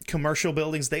commercial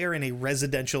buildings. They are in a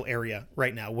residential area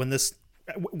right now.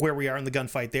 Where we are in the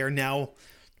gunfight, they are now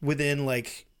within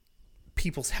like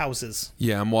people's houses.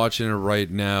 Yeah, I'm watching it right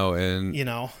now, and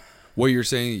what you're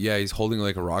saying, yeah, he's holding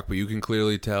like a rock, but you can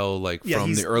clearly tell, like,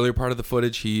 from the earlier part of the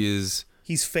footage, he's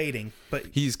fading, but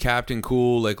he's Captain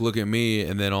Cool, like, look at me,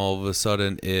 and then all of a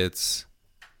sudden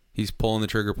he's pulling the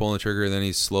trigger, and then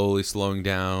he's slowly slowing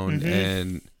down,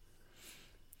 and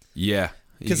yeah,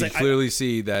 you can clearly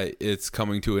see that it's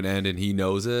coming to an end, and he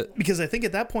knows it. Because I think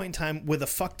at that point in time, with a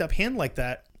fucked up hand like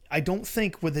that, I don't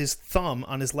think with his thumb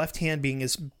on his left hand being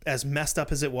as messed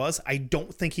up as it was, I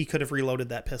don't think he could have reloaded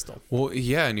that pistol. Well,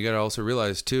 yeah, and you got to also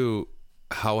realize too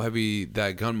how heavy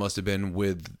that gun must have been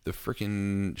with the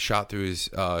freaking shot through his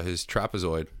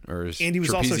trapezoid or his and he was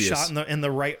trapezius. also shot in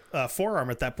the right forearm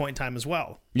at that point in time as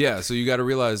well. Yeah, so you got to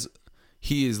realize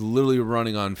he is literally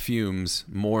running on fumes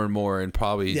more and more, and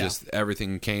probably just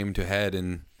everything came to head,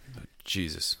 and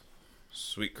Jesus.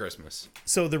 Sweet Christmas.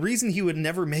 So the reason he would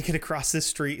never make it across this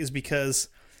street is because,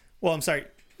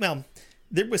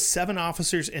 there was 7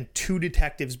 officers and 2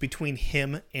 detectives between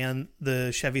him and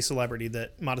the Chevy Celebrity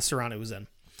that Mata Serrano was in.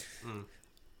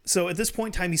 So at this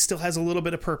point in time, he still has a little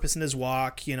bit of purpose in his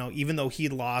walk, even though he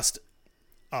lost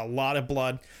a lot of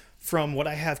blood from what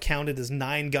I have counted as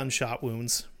 9 gunshot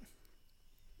wounds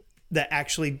that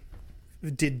actually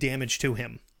did damage to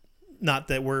him, not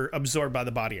that were absorbed by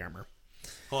the body armor.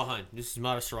 Hold on, this is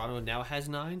Mata Serrano and now has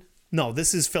 9? No,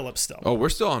 this is Phillips still. Oh, we're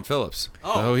still on Phillips.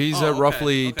 Oh, he's at okay,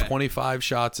 roughly 25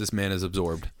 shots this man is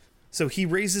absorbed. So he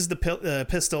raises the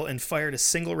pistol and fired a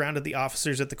single round at the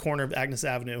officers at the corner of Agnes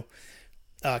Avenue.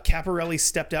 Caparelli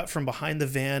stepped out from behind the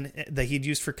van that he'd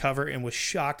used for cover and was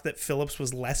shocked that Phillips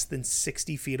was less than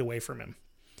 60 feet away from him.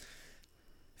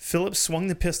 Phillips swung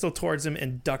the pistol towards him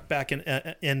and ducked back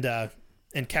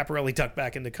and Caparelli ducked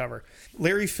back into cover.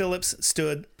 Larry Phillips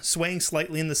stood, swaying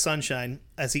slightly in the sunshine.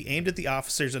 As he aimed at the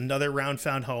officers, another round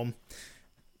found home.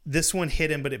 This one hit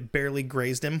him, but it barely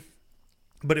grazed him.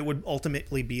 But it would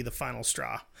ultimately be the final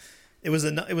straw. It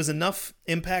was enough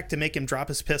impact to make him drop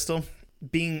his pistol.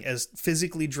 Being as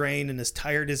physically drained and as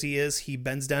tired as he is, he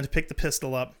bends down to pick the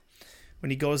pistol up.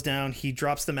 When he goes down, he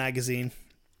drops the magazine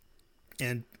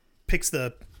and picks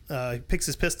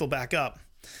his pistol back up.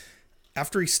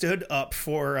 After he stood up,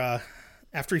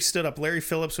 Larry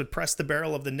Phillips would press the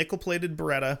barrel of the nickel-plated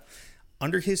Beretta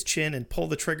under his chin and pull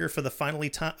the trigger for the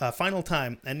final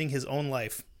time, ending his own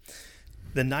life.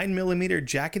 The 9mm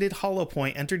jacketed hollow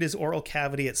point entered his oral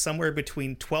cavity at somewhere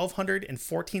between 1,200 and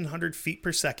 1,400 feet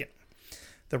per second.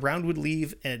 The round would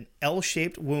leave an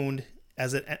L-shaped wound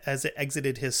as it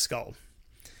exited his skull.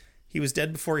 He was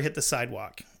dead before he hit the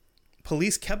sidewalk.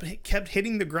 Police kept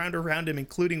hitting the ground around him,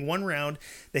 including one round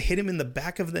that hit him in the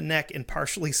back of the neck and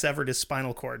partially severed his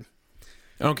spinal cord.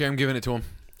 I don't care. I'm giving it to him.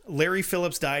 Larry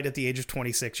Phillips died at the age of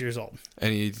 26 years old.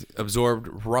 And he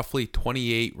absorbed roughly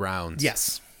 28 rounds.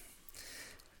 Yes.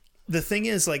 The thing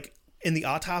is, like, in the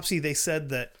autopsy, they said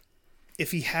that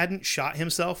if he hadn't shot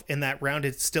himself and that round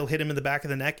had still hit him in the back of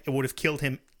the neck, it would have killed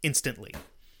him instantly.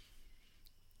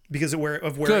 Because of where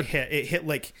it hit. It hit,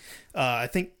 like, I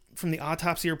think from the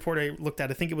autopsy report I looked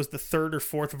at, I think it was the third or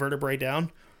fourth vertebrae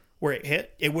down where it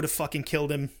hit. It would have fucking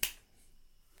killed him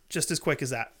just as quick as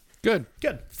that. Good.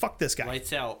 Fuck this guy.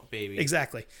 Lights out, baby.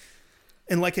 Exactly.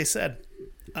 And like I said,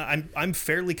 I'm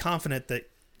fairly confident that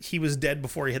he was dead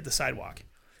before he hit the sidewalk.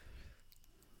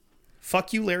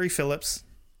 Fuck you, Larry Phillips.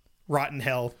 Rotten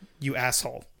hell, you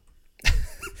asshole.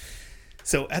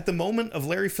 So at the moment of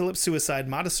Larry Phillips' suicide,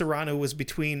 Mata Serrano was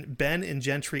between Ben and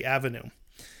Gentry Avenue,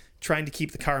 trying to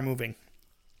keep the car moving.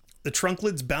 The trunk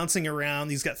lid's bouncing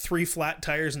around. He's got 3 flat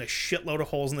tires and a shitload of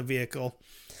holes in the vehicle.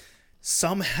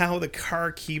 Somehow the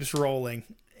car keeps rolling,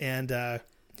 and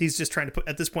he's just trying to put,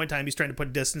 at this point in time, he's trying to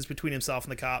put distance between himself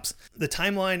and the cops. The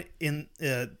timeline in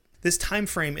this time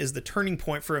frame is the turning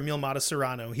point for Emil Mata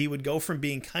Serrano. He would go from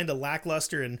being kind of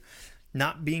lackluster and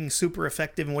not being super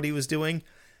effective in what he was doing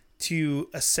to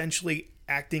essentially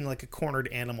acting like a cornered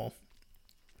animal.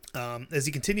 As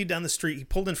he continued down the street, he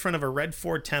pulled in front of a red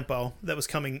Ford Tempo that was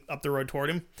coming up the road toward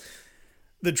him.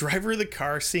 The driver of the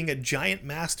car, seeing a giant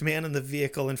masked man in the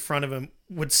vehicle in front of him,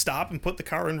 would stop and put the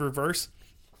car in reverse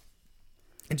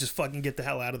and just fucking get the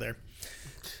hell out of there.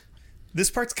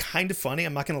 This part's kind of funny,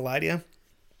 I'm not going to lie to you.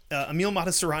 Emil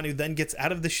Mata Serrano then gets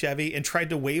out of the Chevy and tried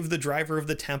to wave the driver of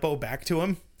the Tempo back to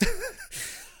him.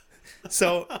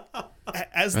 So,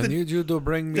 I need you to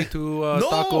bring me to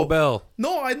Taco Bell.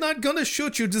 No, I'm not going to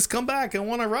shoot you. Just come back. I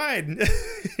want to ride.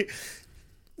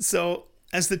 So,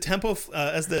 as the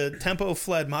Tempo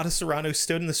fled, Mata Serrano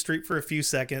stood in the street for a few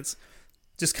seconds,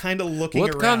 just kind of looking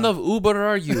around. What kind of Uber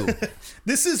are you?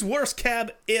 This is worst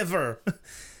cab ever.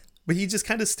 But he just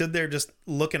kind of stood there just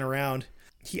looking around.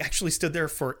 He actually stood there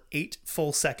for 8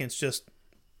 full seconds just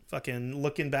fucking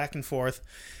looking back and forth.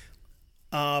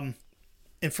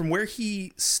 And from where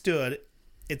he stood,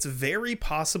 it's very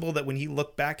possible that when he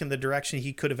looked back in the direction,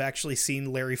 he could have actually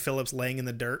seen Larry Phillips laying in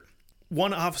the dirt.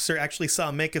 One officer actually saw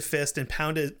him make a fist and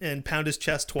pound his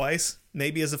chest twice,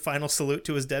 maybe as a final salute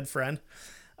to his dead friend.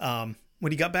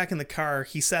 When he got back in the car,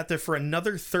 he sat there for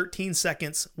another 13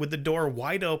 seconds with the door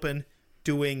wide open,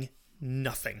 doing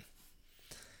nothing.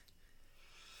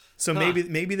 So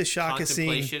maybe the shock is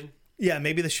seeing... Yeah,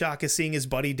 maybe the shock is seeing his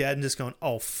buddy dead and just going,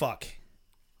 oh, fuck.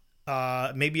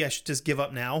 Maybe I should just give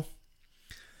up now.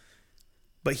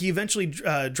 But he eventually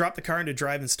dropped the car into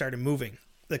drive and started moving.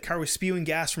 The car was spewing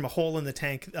gas from a hole in the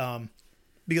tank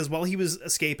because while he was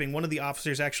escaping, one of the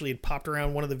officers actually had popped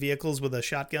around one of the vehicles with a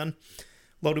shotgun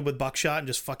loaded with buckshot and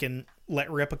just fucking let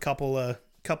rip a couple of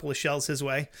shells his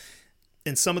way.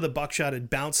 And some of the buckshot had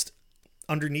bounced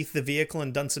underneath the vehicle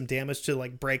and done some damage to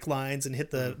like brake lines and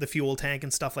hit the fuel tank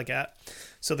and stuff like that.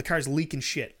 So the car's leaking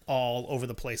shit all over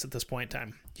the place at this point in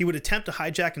time. He would attempt to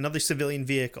hijack another civilian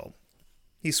vehicle.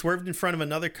 He swerved in front of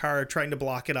another car trying to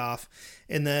block it off.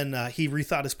 And then he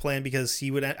rethought his plan because he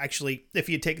would actually, if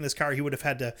he had taken this car, he would have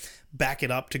had to back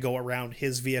it up to go around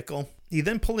his vehicle. He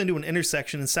then pulled into an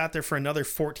intersection and sat there for another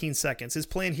 14 seconds. His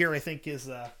plan here, I think his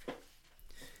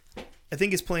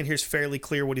plan here is fairly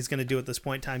clear what he's going to do at this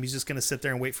point in time. He's just going to sit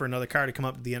there and wait for another car to come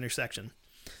up to the intersection.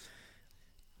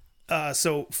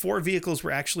 So 4 vehicles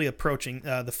were actually approaching.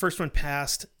 The first one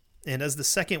passed, and as the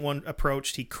second one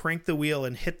approached, he cranked the wheel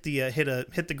and hit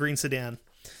the green sedan.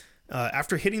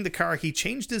 After hitting the car, he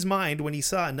changed his mind when he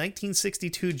saw a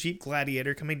 1962 Jeep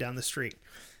Gladiator coming down the street.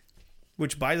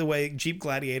 Which, by the way, Jeep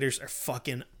Gladiators are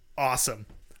fucking awesome.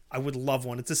 I would love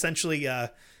one. It's essentially... you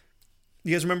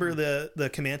guys remember the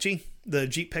Comanche, the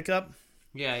Jeep pickup?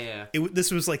 Yeah.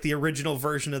 This was like the original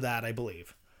version of that, I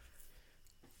believe.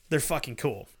 They're fucking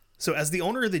cool. So as the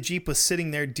owner of the Jeep was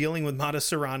sitting there dealing with Mata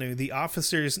Saranu, the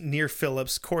officers near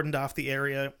Phillips cordoned off the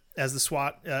area as the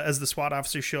SWAT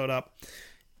officers showed up.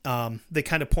 They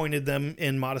kind of pointed them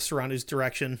in Mata Saranu's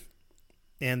direction,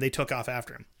 and they took off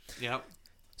after him. Yep.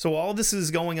 So while all this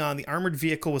is going on, the armored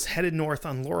vehicle was headed north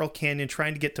on Laurel Canyon,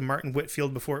 trying to get to Martin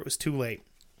Whitfield before it was too late.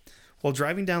 While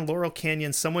driving down Laurel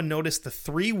Canyon, someone noticed the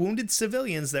 3 wounded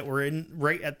civilians that were in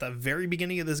right at the very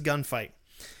beginning of this gunfight.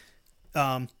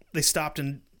 They stopped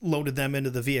and loaded them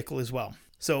into the vehicle as well.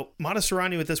 So Mata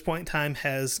Saranu at this point in time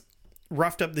has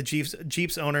roughed up the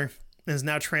Jeep's owner and is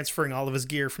now transferring all of his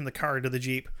gear from the car to the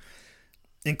Jeep,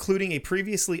 including a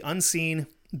previously unseen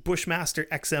Bushmaster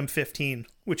XM15,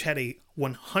 which had a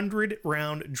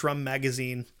 100-round drum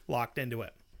magazine locked into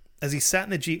it. As he sat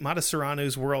in the Jeep, Mata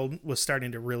Saranu's world was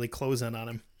starting to really close in on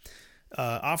him.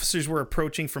 Officers were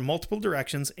approaching from multiple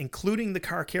directions, including the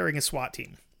car carrying a SWAT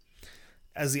team.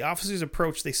 As the officers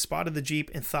approached, they spotted the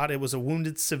Jeep and thought it was a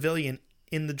wounded civilian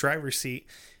in the driver's seat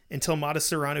until Mata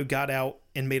Saranu got out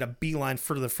and made a beeline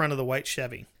for the front of the white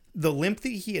Chevy. The limp that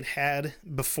he had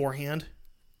beforehand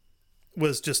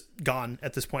was just gone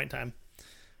at this point in time.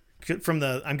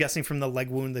 I'm guessing from the leg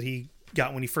wound that he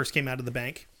got when he first came out of the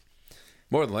bank.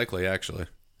 More than likely, actually.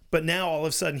 But now all of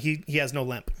a sudden he has no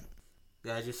limp.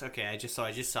 Yeah, I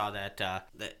just saw that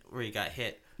that where he got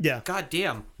hit. Yeah. God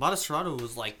damn, Mata Saranu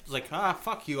was like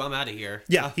fuck you, I'm out of here.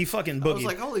 Yeah, he fucking boogied. I was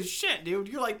like, holy shit, dude,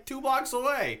 you're like 2 blocks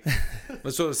away.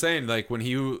 That's what I was saying. Like when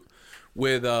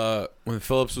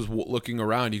Phillips was looking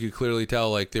around, you could clearly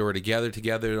tell like they were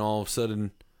together, and all of a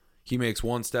sudden he makes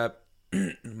one step,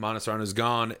 Mata Saranu's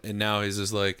gone, and now he's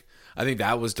just like, I think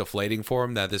that was deflating for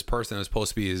him, that this person was supposed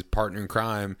to be his partner in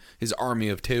crime, his army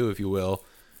of 2, if you will,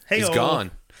 is gone.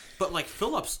 But like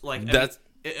Phillips, like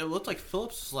it looked like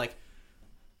Phillips was like,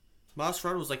 Mata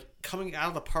Saranu was like coming out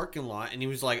of the parking lot, and he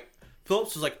was like,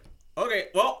 Phillips was like, okay,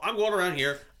 well, I'm going around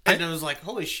here. And I was like,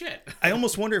 holy shit. I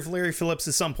almost wonder if Larry Phillips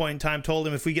at some point in time told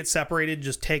him, if we get separated,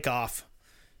 just take off.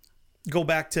 Go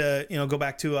back to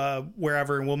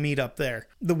wherever, and we'll meet up there.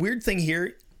 The weird thing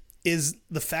here is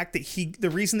the fact that the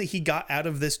reason that he got out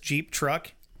of this Jeep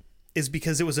truck is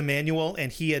because it was a manual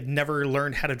and he had never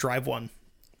learned how to drive one.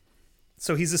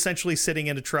 So he's essentially sitting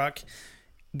in a truck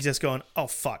just going, oh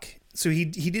fuck. So he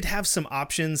did have some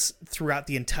options throughout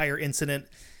the entire incident,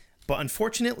 but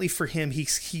unfortunately for him,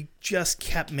 he just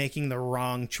kept making the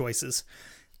wrong choices.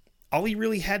 All he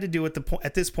really had to do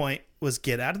at this point was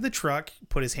get out of the truck,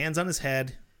 put his hands on his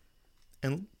head,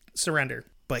 and surrender.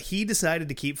 But he decided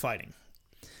to keep fighting.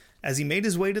 As he made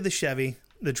his way to the Chevy,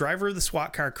 the driver of the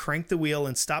SWAT car cranked the wheel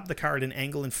and stopped the car at an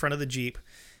angle in front of the Jeep.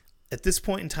 At this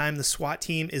point in time, the SWAT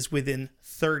team is within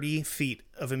 30 feet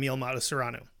of Emil Mata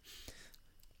Saranu.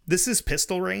 This is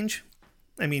pistol range.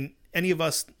 I mean, any of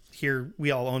us here,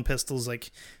 we all own pistols.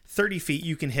 Like 30 feet,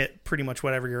 you can hit pretty much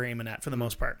whatever you're aiming at for the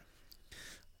most part.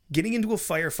 Getting into a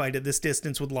firefight at this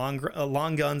distance with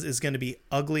long guns is going to be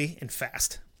ugly and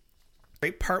fast.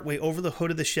 Right partway over the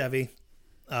hood of the Chevy,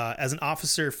 as an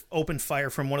officer opened fire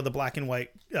from one of the black and white,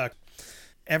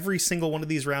 every single one of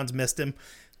these rounds missed him.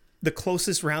 The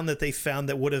closest round that they found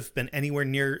that would have been anywhere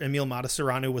near Emil Mata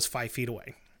Saranu was 5 feet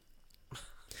away.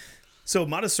 So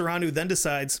Mata Saranu then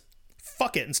decides,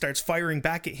 fuck it, and starts firing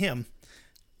back at him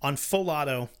on full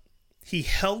auto. He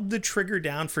held the trigger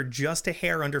down for just a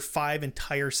hair under 5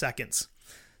 entire seconds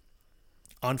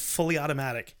on fully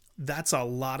automatic. That's a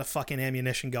lot of fucking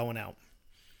ammunition going out.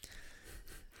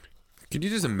 Can you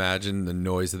just imagine the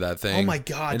noise of that thing? Oh my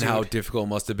God, and dude. how difficult it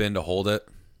must have been to hold it?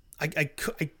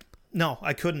 No,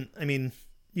 I couldn't. I mean,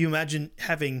 you imagine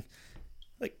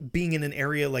being in an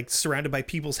area like surrounded by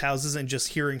people's houses and just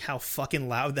hearing how fucking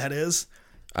loud that is.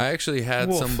 I actually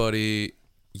had somebody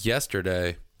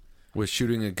yesterday was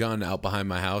shooting a gun out behind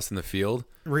my house in the field.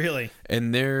 Really?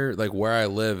 And there, like where I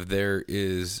live, there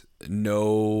is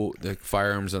no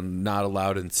firearms are not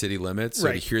allowed in city limits. So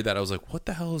right. To hear that, I was like, what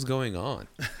the hell is going on?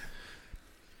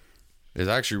 It's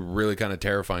actually really kind of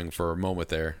terrifying for a moment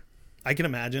there. I can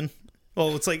imagine.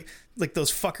 Well, it's like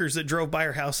those fuckers that drove by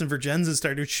our house in Virginia and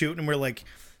started shooting, and we're like,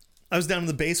 I was down in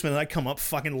the basement and I come up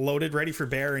fucking loaded, ready for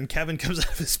bear, and Kevin comes out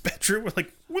of his bedroom. We're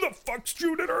like, who the fuck's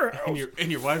shooting at our house?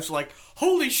 And your wife's like,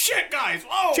 holy shit, guys!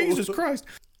 Whoa! Jesus Christ!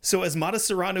 So as Mata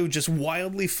Saranu just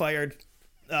wildly fired,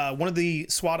 one of the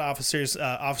SWAT officers,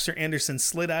 Officer Anderson,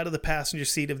 slid out of the passenger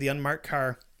seat of the unmarked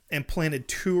car and planted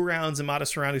 2 rounds in Mata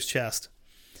Saranu's chest.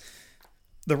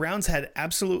 The rounds had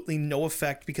absolutely no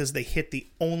effect because they hit the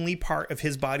only part of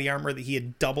his body armor that he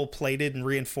had double plated and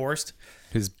reinforced.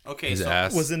 His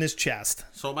ass was in his chest.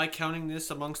 So am I counting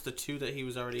this amongst the 2 that he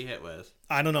was already hit with?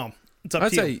 I don't know. It's up I'd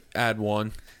to you. say add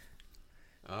 1.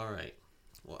 All right,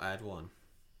 we'll add 1.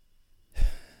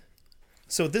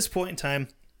 So at this point in time,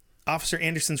 Officer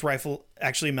Anderson's rifle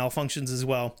actually malfunctions as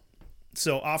well.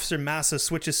 So Officer Massa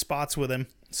switches spots with him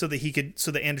so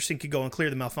that Anderson could go and clear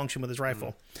the malfunction with his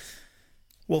rifle.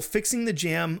 Well, fixing the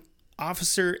jam,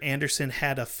 Officer Anderson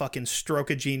had a fucking stroke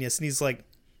of genius, and he's like,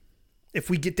 if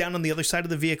we get down on the other side of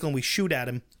the vehicle and we shoot at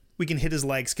him, we can hit his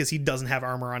legs because he doesn't have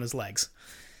armor on his legs.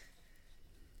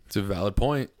 It's a valid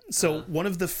point. So one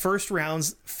of the first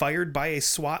rounds fired by a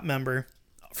SWAT member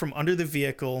from under the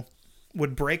vehicle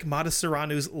would break Mata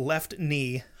Serrano's left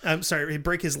knee. I'm sorry, he'd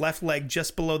break his left leg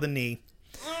just below the knee.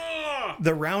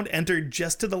 The round entered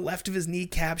just to the left of his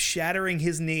kneecap, shattering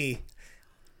his knee.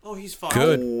 Oh, he's fine.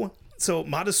 Good. So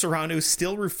Mata Serrano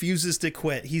still refuses to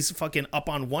quit. He's fucking up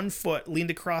on one foot, leaned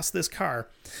across this car.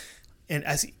 And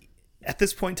at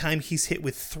this point in time, he's hit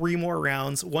with 3 more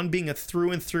rounds, one being a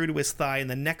through and through to his thigh, and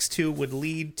the next 2 would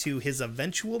lead to his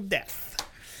eventual death.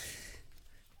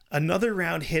 Another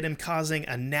round hit him, causing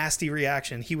a nasty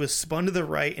reaction. He was spun to the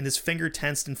right, and his finger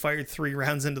tensed and fired 3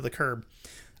 rounds into the curb.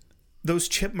 Those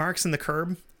chip marks in the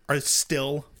curb are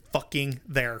still fucking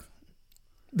there.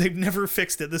 They've never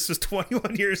fixed it. This was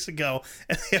 21 years ago,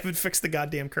 and they haven't fixed the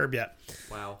goddamn curb yet.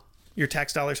 Wow. Your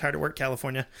tax dollars hard at work,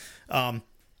 California.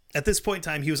 At this point in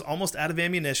time, he was almost out of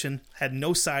ammunition, had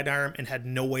no sidearm, and had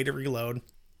no way to reload.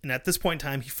 And at this point in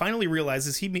time, he finally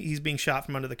realizes he's being shot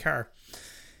from under the car.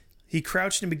 He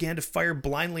crouched and began to fire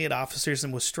blindly at officers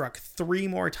and was struck 3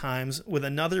 more times with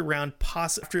another round.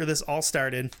 After this all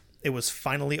started, it was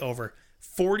finally over.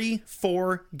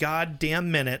 44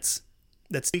 goddamn minutes.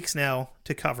 That speaks now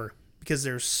to cover because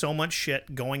there's so much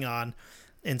shit going on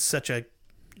in such a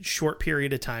short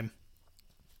period of time.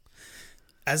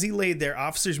 As he laid there,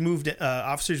 officers moved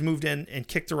in and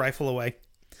kicked the rifle away.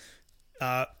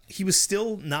 He was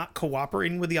still not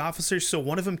cooperating with the officers, so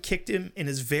one of them kicked him in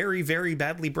his very, very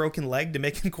badly broken leg to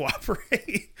make him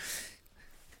cooperate.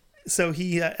 So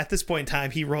he, at this point in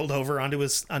time, he rolled over onto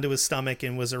his stomach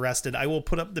and was arrested. I will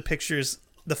put up the pictures,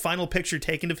 the final picture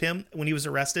taken of him when he was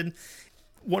arrested.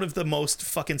 One of the most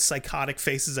fucking psychotic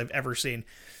faces I've ever seen.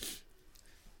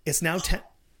 It's now 10.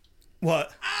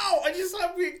 What? Ow! I just saw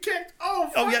him being kicked.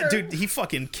 Oh, Oh yeah, dude, he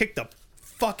fucking kicked the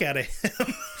fuck out of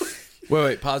him.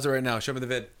 Wait, pause it right now. Show me the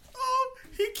vid. Oh,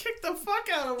 he kicked the fuck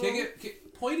out of him.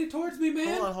 Point it towards me,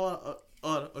 man. Hold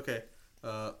on. Okay.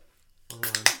 Hold on.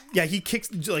 Yeah, he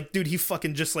kicks, like, dude, he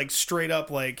fucking just, like, straight up,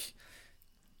 like,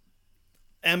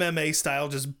 MMA style,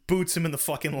 just boots him in the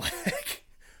fucking leg.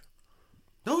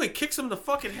 No, he kicks him in the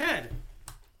fucking head.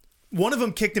 One of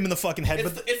them kicked him in the fucking head,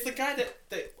 but It's the guy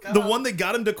that got the one that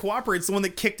got him to cooperate is the one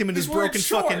that kicked him in his He's wearing broken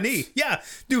fucking shorts. knee. Yeah,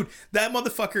 dude, that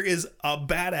motherfucker is a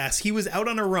badass. He was out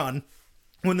on a run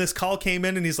when this call came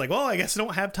in, and he's like, well, I guess I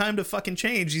don't have time to fucking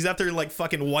change. He's out there, like,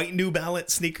 fucking white New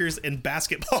Balance sneakers and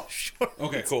basketball shorts.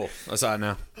 Okay, cool. I saw it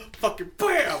now. fucking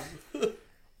BAM!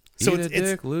 So Eat it's a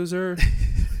dick, loser.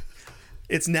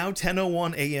 It's now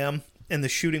 10:01 a.m. and the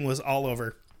shooting was all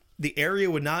over. The area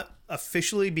would not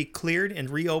officially be cleared and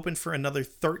reopened for another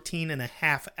 13 and a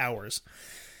half hours.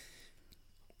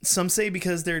 Some say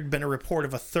because there had been a report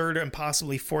of a 3rd and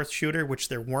possibly 4th shooter, which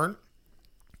there weren't.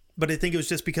 But I think it was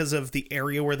just because of the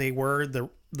area where they were.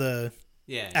 The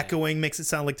echoing makes it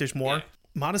sound like there's more. Yeah.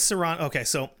 Mata Serrano. Okay,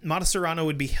 so Mata Serrano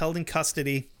would be held in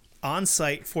custody on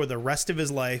site for the rest of his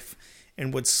life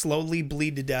and would slowly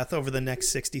bleed to death over the next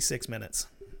 66 minutes.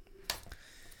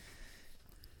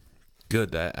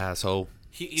 Good, that asshole.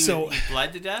 He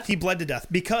bled to death? He bled to death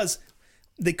because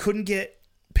they couldn't get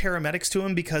paramedics to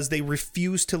him because they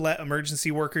refused to let emergency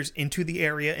workers into the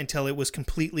area until it was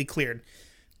completely cleared,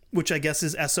 which I guess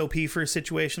is SOP for a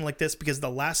situation like this, because the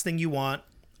last thing you want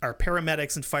are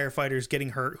paramedics and firefighters getting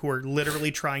hurt who are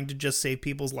literally trying to just save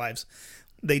people's lives.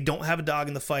 They don't have a dog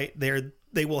in the fight.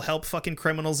 They will help fucking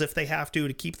criminals if they have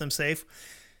to keep them safe.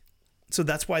 So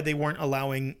that's why they weren't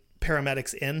allowing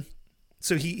paramedics in.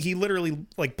 So he literally,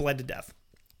 like, bled to death.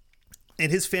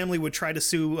 And his family would try to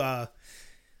sue the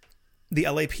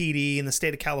LAPD and the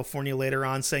state of California later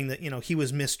on, saying that, you know, he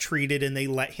was mistreated and they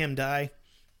let him die.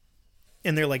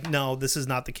 And they're like, no, this is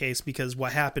not the case, because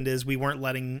what happened is we weren't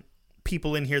letting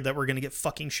people in here that were going to get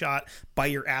fucking shot by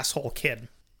your asshole kid.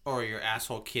 Or your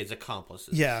asshole kid's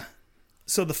accomplices. Yeah.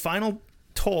 So the final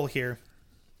toll here,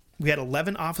 we had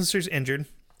 11 officers injured.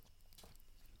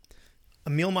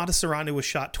 Emil Mata Serrano was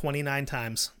shot 29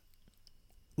 times.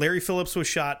 Larry Phillips was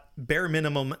shot bare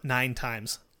minimum 9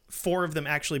 times. 4 of them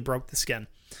actually broke the skin.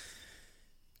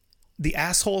 The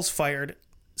assholes fired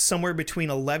somewhere between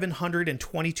 1,100 and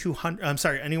 2,200. I'm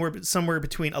sorry, somewhere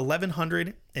between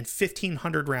 1,100 and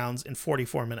 1,500 rounds in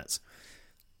 44 minutes.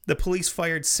 The police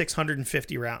fired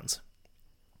 650 rounds.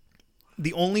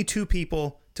 The only 2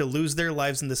 people to lose their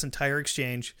lives in this entire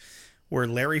exchange were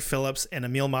Larry Phillips and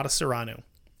Emil Mataseranu.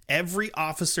 Every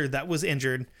officer that was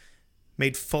injured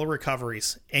made full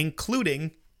recoveries,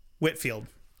 including Whitfield.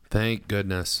 Thank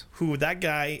goodness. Who, that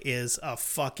guy is a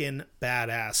fucking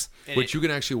badass. Which you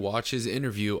can actually watch his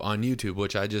interview on YouTube,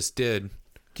 which I just did.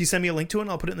 Can you send me a link to it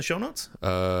and I'll put it in the show notes?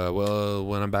 Well,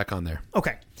 when I'm back on there.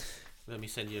 Okay. Let me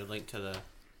send you a link to the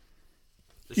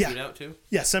Yeah. shootout too.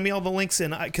 Yeah, send me all the links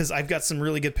in because I've got some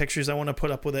really good pictures I want to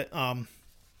put up with it.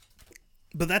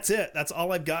 But that's it. That's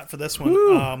all I've got for this one.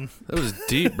 That was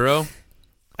deep, bro.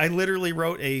 I literally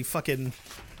wrote a fucking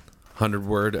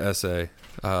 100-word essay.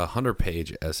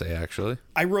 100-page essay, actually.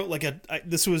 I wrote like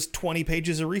this was 20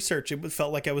 pages of research. It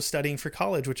felt like I was studying for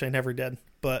college, which I never did.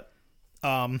 But,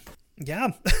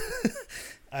 yeah,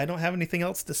 I don't have anything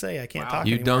else to say. I can't talk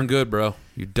You anymore. done good, bro.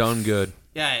 You done good.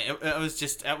 Yeah,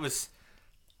 it was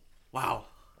wow.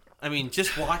 I mean,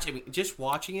 just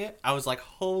watching it, I was like,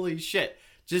 holy shit.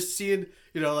 Just seeing,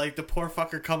 like the poor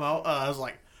fucker come out, I was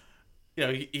like,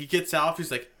 he gets out,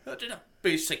 he's like, but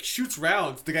he just like shoots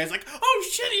rounds. The guy's like, oh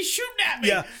shit, he's shooting at me.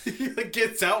 Yeah. He like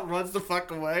gets out, runs the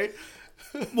fuck away.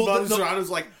 Well, Mataseranu was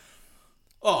like,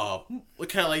 oh,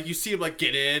 kind of like you see him like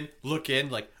get in, look in,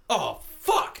 like, oh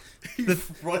fuck. He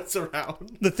runs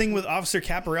around. The thing with Officer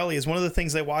Caparelli is one of the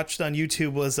things I watched on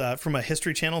YouTube was from a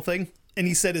History Channel thing. And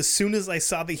he said as soon as I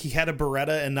saw that he had a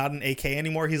Beretta and not an AK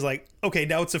anymore, he's like, okay,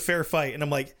 now it's a fair fight. And I'm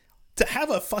like, to have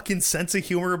a fucking sense of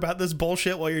humor about this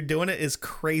bullshit while you're doing it is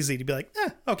crazy. To be like,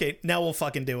 okay, now we'll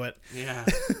fucking do it. Yeah.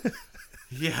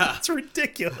 Yeah. It's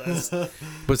ridiculous.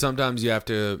 But sometimes you have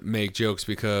to make jokes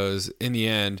because in the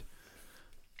end,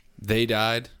 they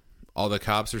died. All the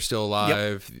cops are still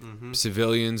alive. Yep. Mm-hmm.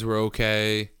 Civilians were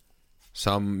okay.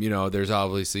 Some, there's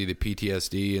obviously the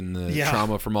PTSD and the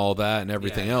trauma from all that and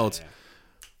everything else. Yeah.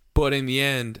 But in the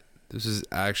end, this is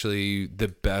actually the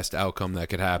best outcome that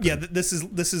could happen. Yeah, this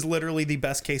is literally the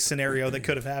best case scenario that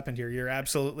could have happened here. You're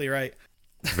absolutely right.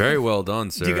 Very well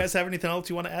done, sir. Do you guys have anything else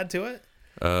you want to add to it?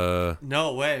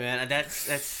 No way, man.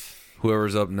 That's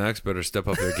Whoever's up next better step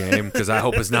up their game because I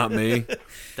hope it's not me.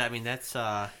 I mean, that's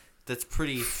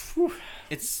pretty.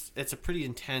 It's a pretty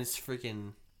intense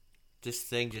freaking just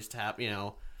thing just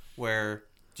happened, where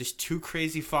just two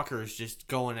crazy fuckers just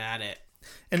going at it.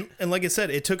 And like I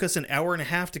said, it took us an hour and a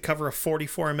half to cover a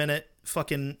 44-minute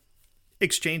fucking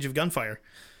exchange of gunfire.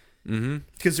 Mm-hmm.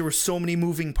 Because there were so many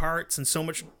moving parts and so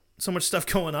much stuff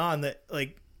going on that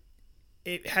like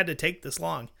it had to take this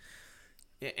long.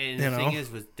 And the thing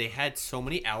is, they had so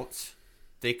many outs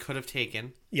they could have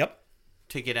taken. Yep.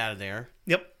 To get out of there.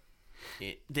 Yep.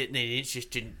 They just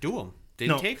didn't do them.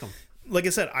 Didn't take them. Like I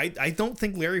said, I don't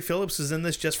think Larry Phillips was in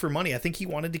this just for money. I think he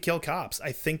wanted to kill cops.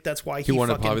 I think that's why he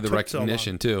wanted fucking probably the took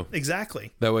recognition so long. too.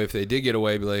 Exactly. That way, if they did get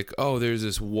away, be like, oh, there's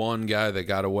this one guy that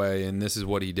got away, and this is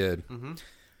what he did. Mm-hmm.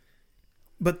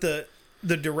 But the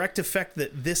direct effect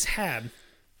that this had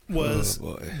was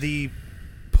the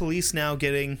police now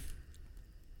getting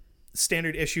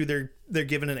standard issue. They're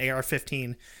given an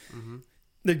AR-15. Mm-hmm.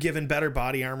 They're given better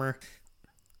body armor.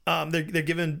 They're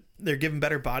given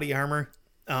better body armor.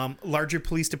 Larger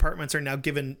police departments they're not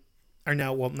given,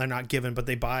 but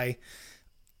they buy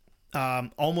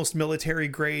almost military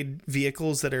grade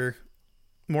vehicles that are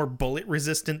more bullet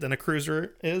resistant than a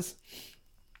cruiser is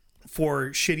for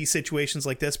shitty situations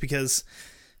like this. Because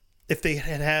if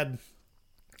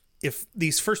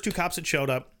these first two cops that showed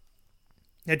up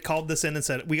had called this in and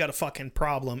said, we got a fucking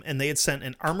problem, and they had sent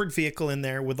an armored vehicle in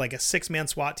there with like a 6-man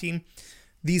SWAT team,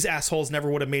 these assholes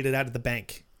never would have made it out of the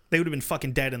bank. They would have been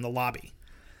fucking dead in the lobby.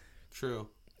 True.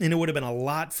 And it would have been a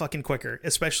lot fucking quicker,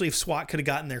 especially if SWAT could have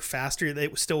gotten there faster. They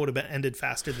still would have been ended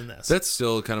faster than this. That's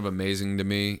still kind of amazing to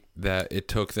me that it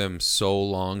took them so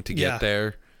long to get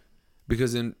there.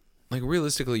 Because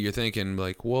realistically, you're thinking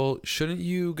like, well, shouldn't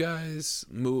civilians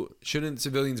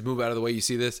move out of the way? You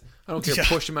see this? I don't care. Yeah.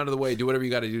 Push them out of the way. Do whatever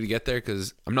you got to do to get there.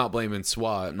 Because I'm not blaming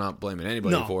SWAT. I'm not blaming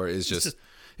anybody for it.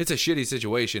 It's a shitty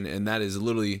situation. And that is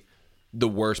literally the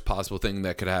worst possible thing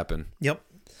that could happen. Yep.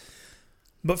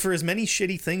 But for as many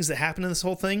shitty things that happened in this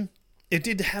whole thing, it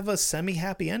did have a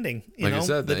semi-happy ending. I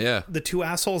said, the two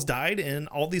assholes died, and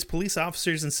all these police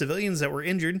officers and civilians that were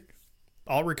injured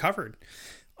all recovered.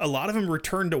 A lot of them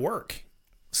returned to work.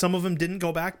 Some of them didn't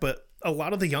go back, but a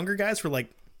lot of the younger guys were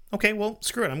like, okay, well,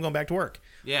 screw it. I'm going back to work.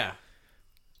 Yeah.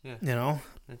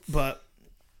 But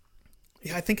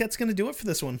yeah, I think that's going to do it for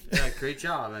this one. Yeah, great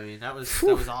job. I mean, that was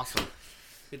awesome.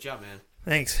 Good job, man.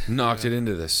 Thanks. Knocked it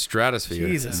into the stratosphere,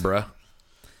 Jesus. bruh.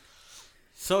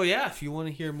 So yeah, if you want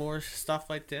to hear more stuff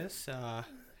like this,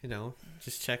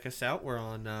 just check us out. We're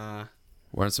on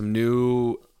some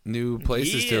new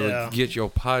places to get your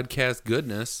podcast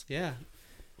goodness. Yeah,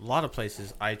 a lot of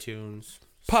places: iTunes,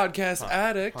 Podcast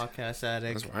Addict. Podcast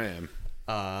Addict. That's where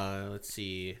I am. Let's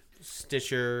see,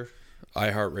 Stitcher,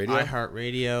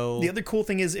 iHeartRadio. The other cool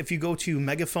thing is if you go to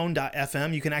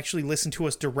megaphone.fm, you can actually listen to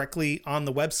us directly on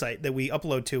the website that we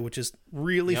upload to, which is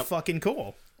really fucking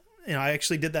cool. You know, I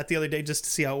actually did that the other day just to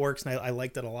see how it works, and I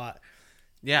liked it a lot.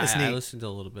 Yeah, It's I neat. listened to a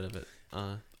little bit of it.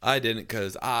 I didn't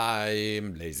because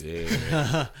I'm lazy.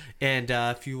 And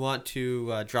if you want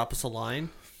to drop us a line,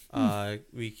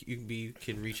 you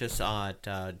can reach us on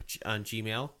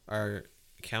Gmail. Our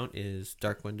account is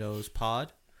darkwindowspod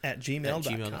At at gmail.com.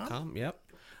 gmail.com. Yep.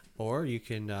 Or you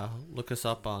can look us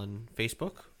up on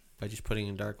Facebook by just putting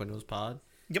in Dark Windows Pod.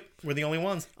 Yep, we're the only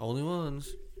ones. Only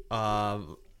ones.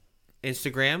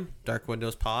 Instagram, Dark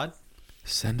Windows Pod.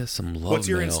 Send us some love What's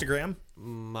your mail. Instagram?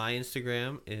 My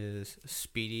Instagram is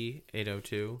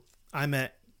Speedy802. I'm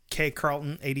at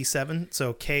kcarlton87,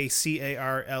 so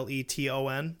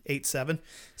KCARLETON 87.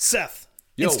 Seth,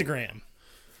 Yo. Instagram.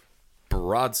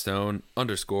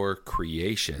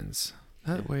 Broadstone_creations.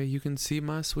 That way you can see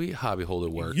my sweet hobby holder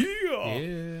work. Yeah.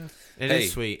 Yeah. It Hey.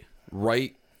 is sweet.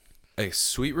 Write a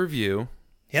sweet review.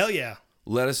 Hell yeah.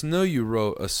 Let us know you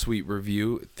wrote a sweet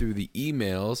review through the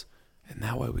emails, and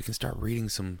that way we can start reading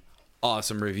some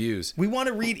awesome reviews. We want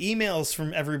to read emails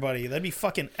from everybody. That'd be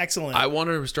fucking excellent. I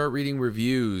want to start reading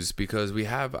reviews because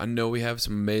I know we have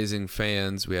some amazing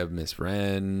fans. We have Miss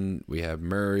Wren, we have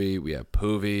Murray, we have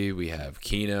Poovy, we have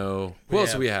Kino. Who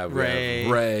else do we have? Ray. We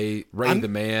have Ray the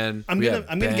man. I'm We gonna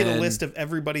have get a Ben. list of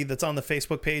everybody that's on the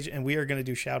Facebook page, and we are gonna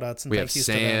do shout outs and We thank have yous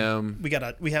to Sam. them.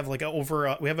 We have like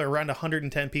we have around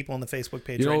 110 people on the Facebook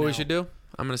page. You know right what we now. should do?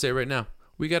 I'm going to say it right now.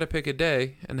 We got to pick a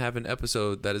day and have an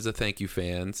episode that is a thank you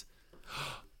fans.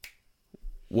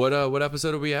 What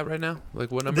episode are we at right now?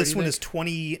 Like what number? This do you one think? is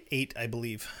 28, I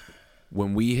believe.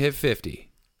 When we hit 50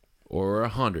 or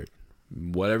 100,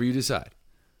 whatever you decide,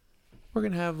 we're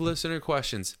going to have listener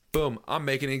questions. Boom. I'm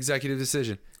making an executive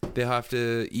decision. They'll have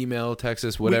to email, text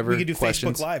us, whatever. We could do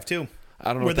questions. Facebook Live too.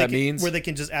 I don't know where what that they can, means. Where they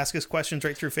can just ask us questions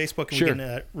right through Facebook and Sure. we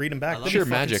can read them back. That'd Sure,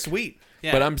 be fucking magic. Sweet.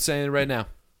 Yeah. But I'm saying it right now.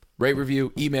 Rate,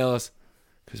 review, email us.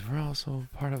 Because we're also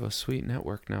part of a sweet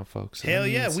network now, folks. So Hell that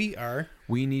yeah, means we are.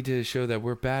 we need to show that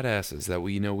we're badasses, that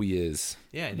we know we is.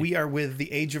 Yeah. We are with the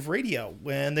Age of Radio,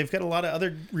 and they've got a lot of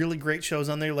other really great shows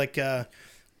on there, like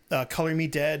Color Me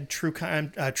Dead, True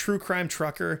Crime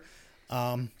Trucker.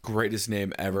 Greatest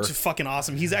name ever. It's fucking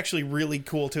awesome. He's actually really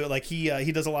cool too. Like he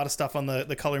does a lot of stuff on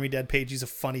the Color Me Dead page. He's a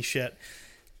funny shit.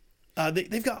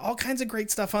 They've got all kinds of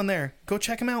great stuff on there. Go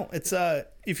check him out. It's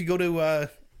if you go to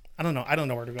I don't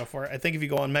know where to go for it. I think if you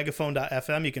go on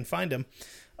megaphone.fm, you can find him.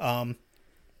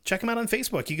 Check him out on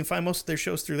Facebook. You can find most of their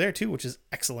shows through there too, which is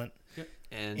excellent.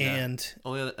 And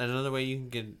another way you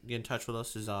can get in touch with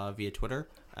us is via Twitter.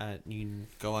 You can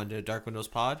go on to Dark Windows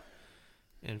Pod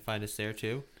and find us there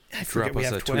too. I forget Drop we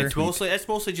us have a Twitter. tweet. It's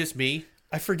mostly just me.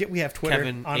 I forget we have Twitter.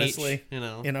 Kevin honestly, H, you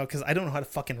know, because I don't know how to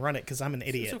fucking run it because I'm an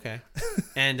idiot. It's okay.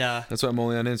 And That's why I'm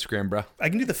only on Instagram, bro. I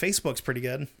can do the Facebook's pretty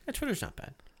good. Twitter's not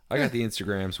bad. I got the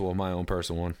Instagrams, well, my own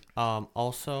personal one.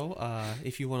 Also,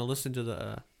 if you want to listen to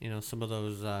the some of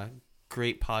those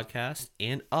great podcasts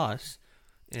and us,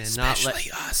 and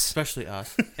especially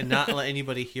us, and not let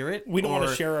anybody hear it. We don't want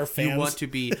to or share our fans. You want to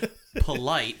be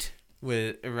polite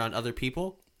around other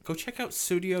people? Go check out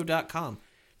Studio.com.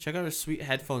 Check out our sweet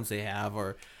headphones they have,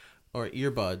 or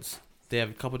earbuds. They have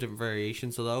a couple different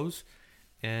variations of those,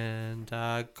 and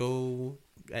go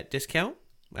at discount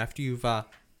after you've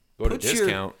Go to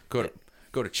discount. Go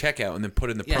to checkout and then put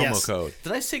in the promo Yes. code.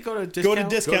 Did I say go to discount? Go to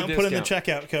discount, put in the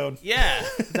checkout code. Yeah,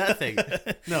 that thing.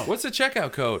 No, What's the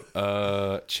checkout code?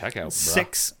 Checkout, bro.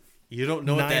 6. you don't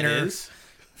know what that Niner. is.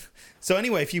 So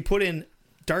anyway, if you put in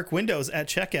Dark Windows at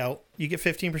checkout, you get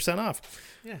 15% off.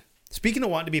 Yeah. Speaking of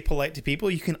wanting to be polite to people,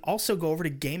 you can also go over to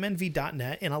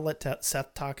GameEnvy.net, and I'll let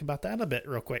Seth talk about that a bit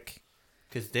real quick.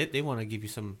 Because they want to give you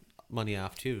some money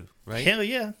off too, right? Hell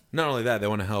yeah. Not only that, they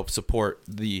want to help support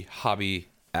the hobby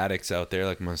addicts out there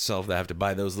like myself that have to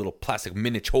buy those little plastic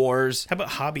miniatures. How about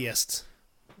hobbyists?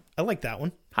 I like that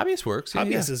one. Hobbyist works. Yeah,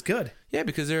 Hobbyist yeah. is good. Yeah,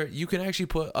 because you can actually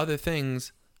put other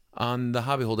things on the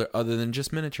hobby holder other than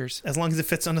just miniatures. As long as it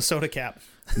fits on a soda cap.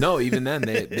 No, even then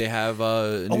they have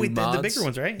new Wait, the mods. bigger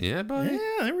ones, right? Yeah, buddy. Yeah,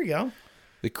 there we go.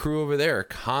 The crew over there are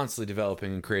constantly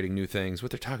developing and creating new things.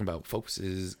 What they're talking about, folks,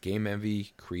 is Game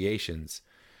Envy Creations.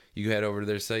 You head over to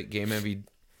their site,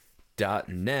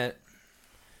 GameEnvy.net,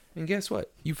 and guess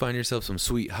what? You find yourself some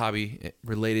sweet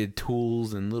hobby-related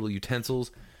tools and little utensils,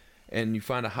 and you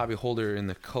find a hobby holder in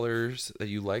the colors that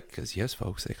you like. Because, yes,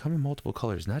 folks, they come in multiple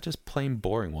colors, not just plain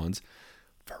boring ones.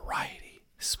 Variety.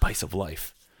 Spice of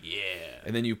life. Yeah.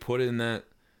 And then you put in that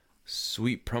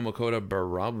sweet promo code of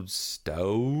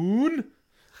Broadstone.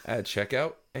 at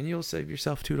checkout, and you'll save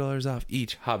yourself $2 off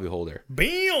each hobby holder.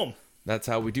 Bam! That's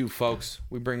how we do, folks.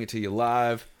 We bring it to you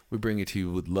live. We bring it to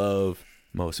you with love.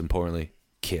 Most importantly,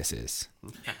 kisses.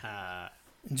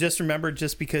 Just remember,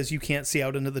 just because you can't see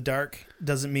out into the dark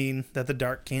doesn't mean that the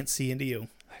dark can't see into you.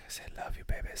 Like I said, love you,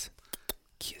 babies.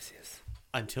 Kisses.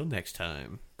 Until next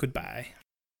time. Goodbye.